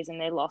stories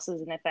and their losses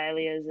and their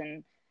failures,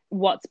 and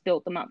what's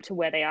built them up to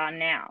where they are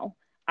now,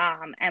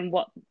 and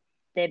what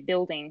they're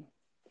building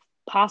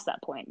past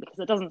that point, because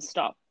it doesn't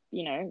stop.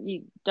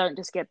 You don't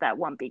just get that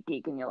one big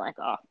gig and you're like,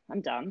 oh,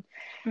 I'm done.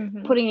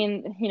 Mm-hmm. Putting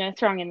in,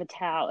 throwing in the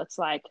towel. It's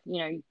like,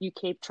 you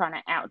keep trying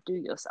to outdo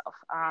yourself,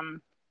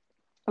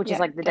 which is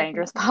like the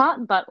dangerous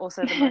part, but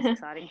also the most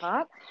exciting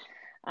part.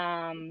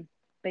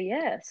 But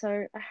yeah, so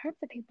I hope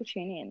that people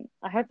tune in.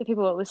 I hope that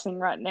people are listening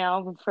right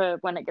now for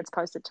when it gets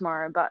posted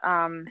tomorrow. But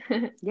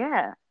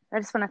yeah, I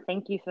just want to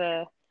thank you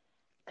for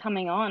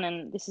coming on,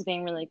 and this has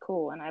been really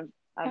cool. And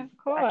I've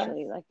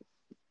actually, like,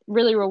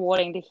 really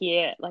rewarding to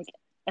hear like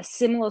a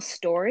similar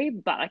story,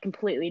 but a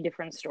completely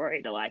different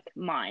story to like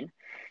mine.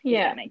 Yeah,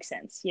 if that makes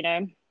sense,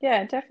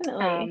 Yeah,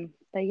 definitely.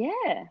 But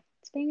yeah,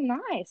 it's been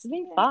nice. It's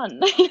been fun.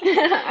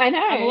 I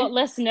know. I'm a lot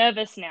less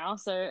nervous now.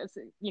 So it's,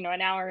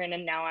 an hour in,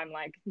 and now I'm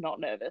like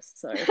not nervous.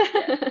 So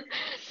yeah.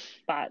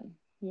 But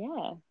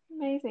yeah.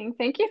 Amazing.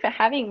 Thank you for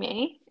having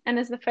me. And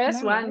as the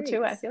first one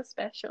too, I feel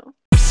special.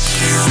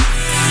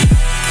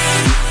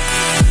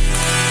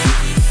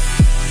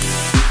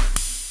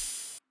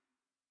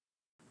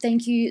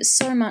 thank you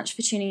so much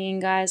for tuning in,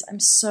 guys. I'm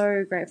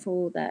so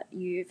grateful that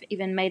you've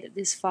even made it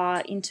this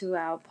far into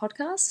our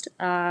podcast.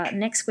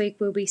 Next week,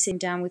 we'll be sitting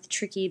down with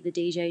Tricky, the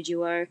DJ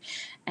duo,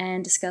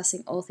 and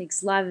discussing all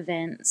things live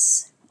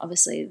events,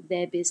 obviously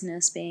their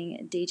business being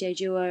a DJ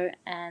duo,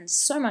 and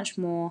so much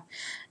more.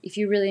 If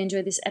you really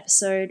enjoyed this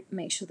episode,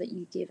 make sure that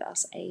you give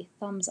us a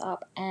thumbs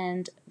up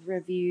and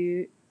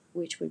review,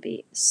 which would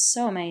be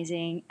so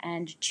amazing,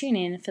 and tune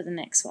in for the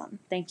next one.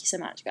 Thank you so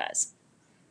much, guys.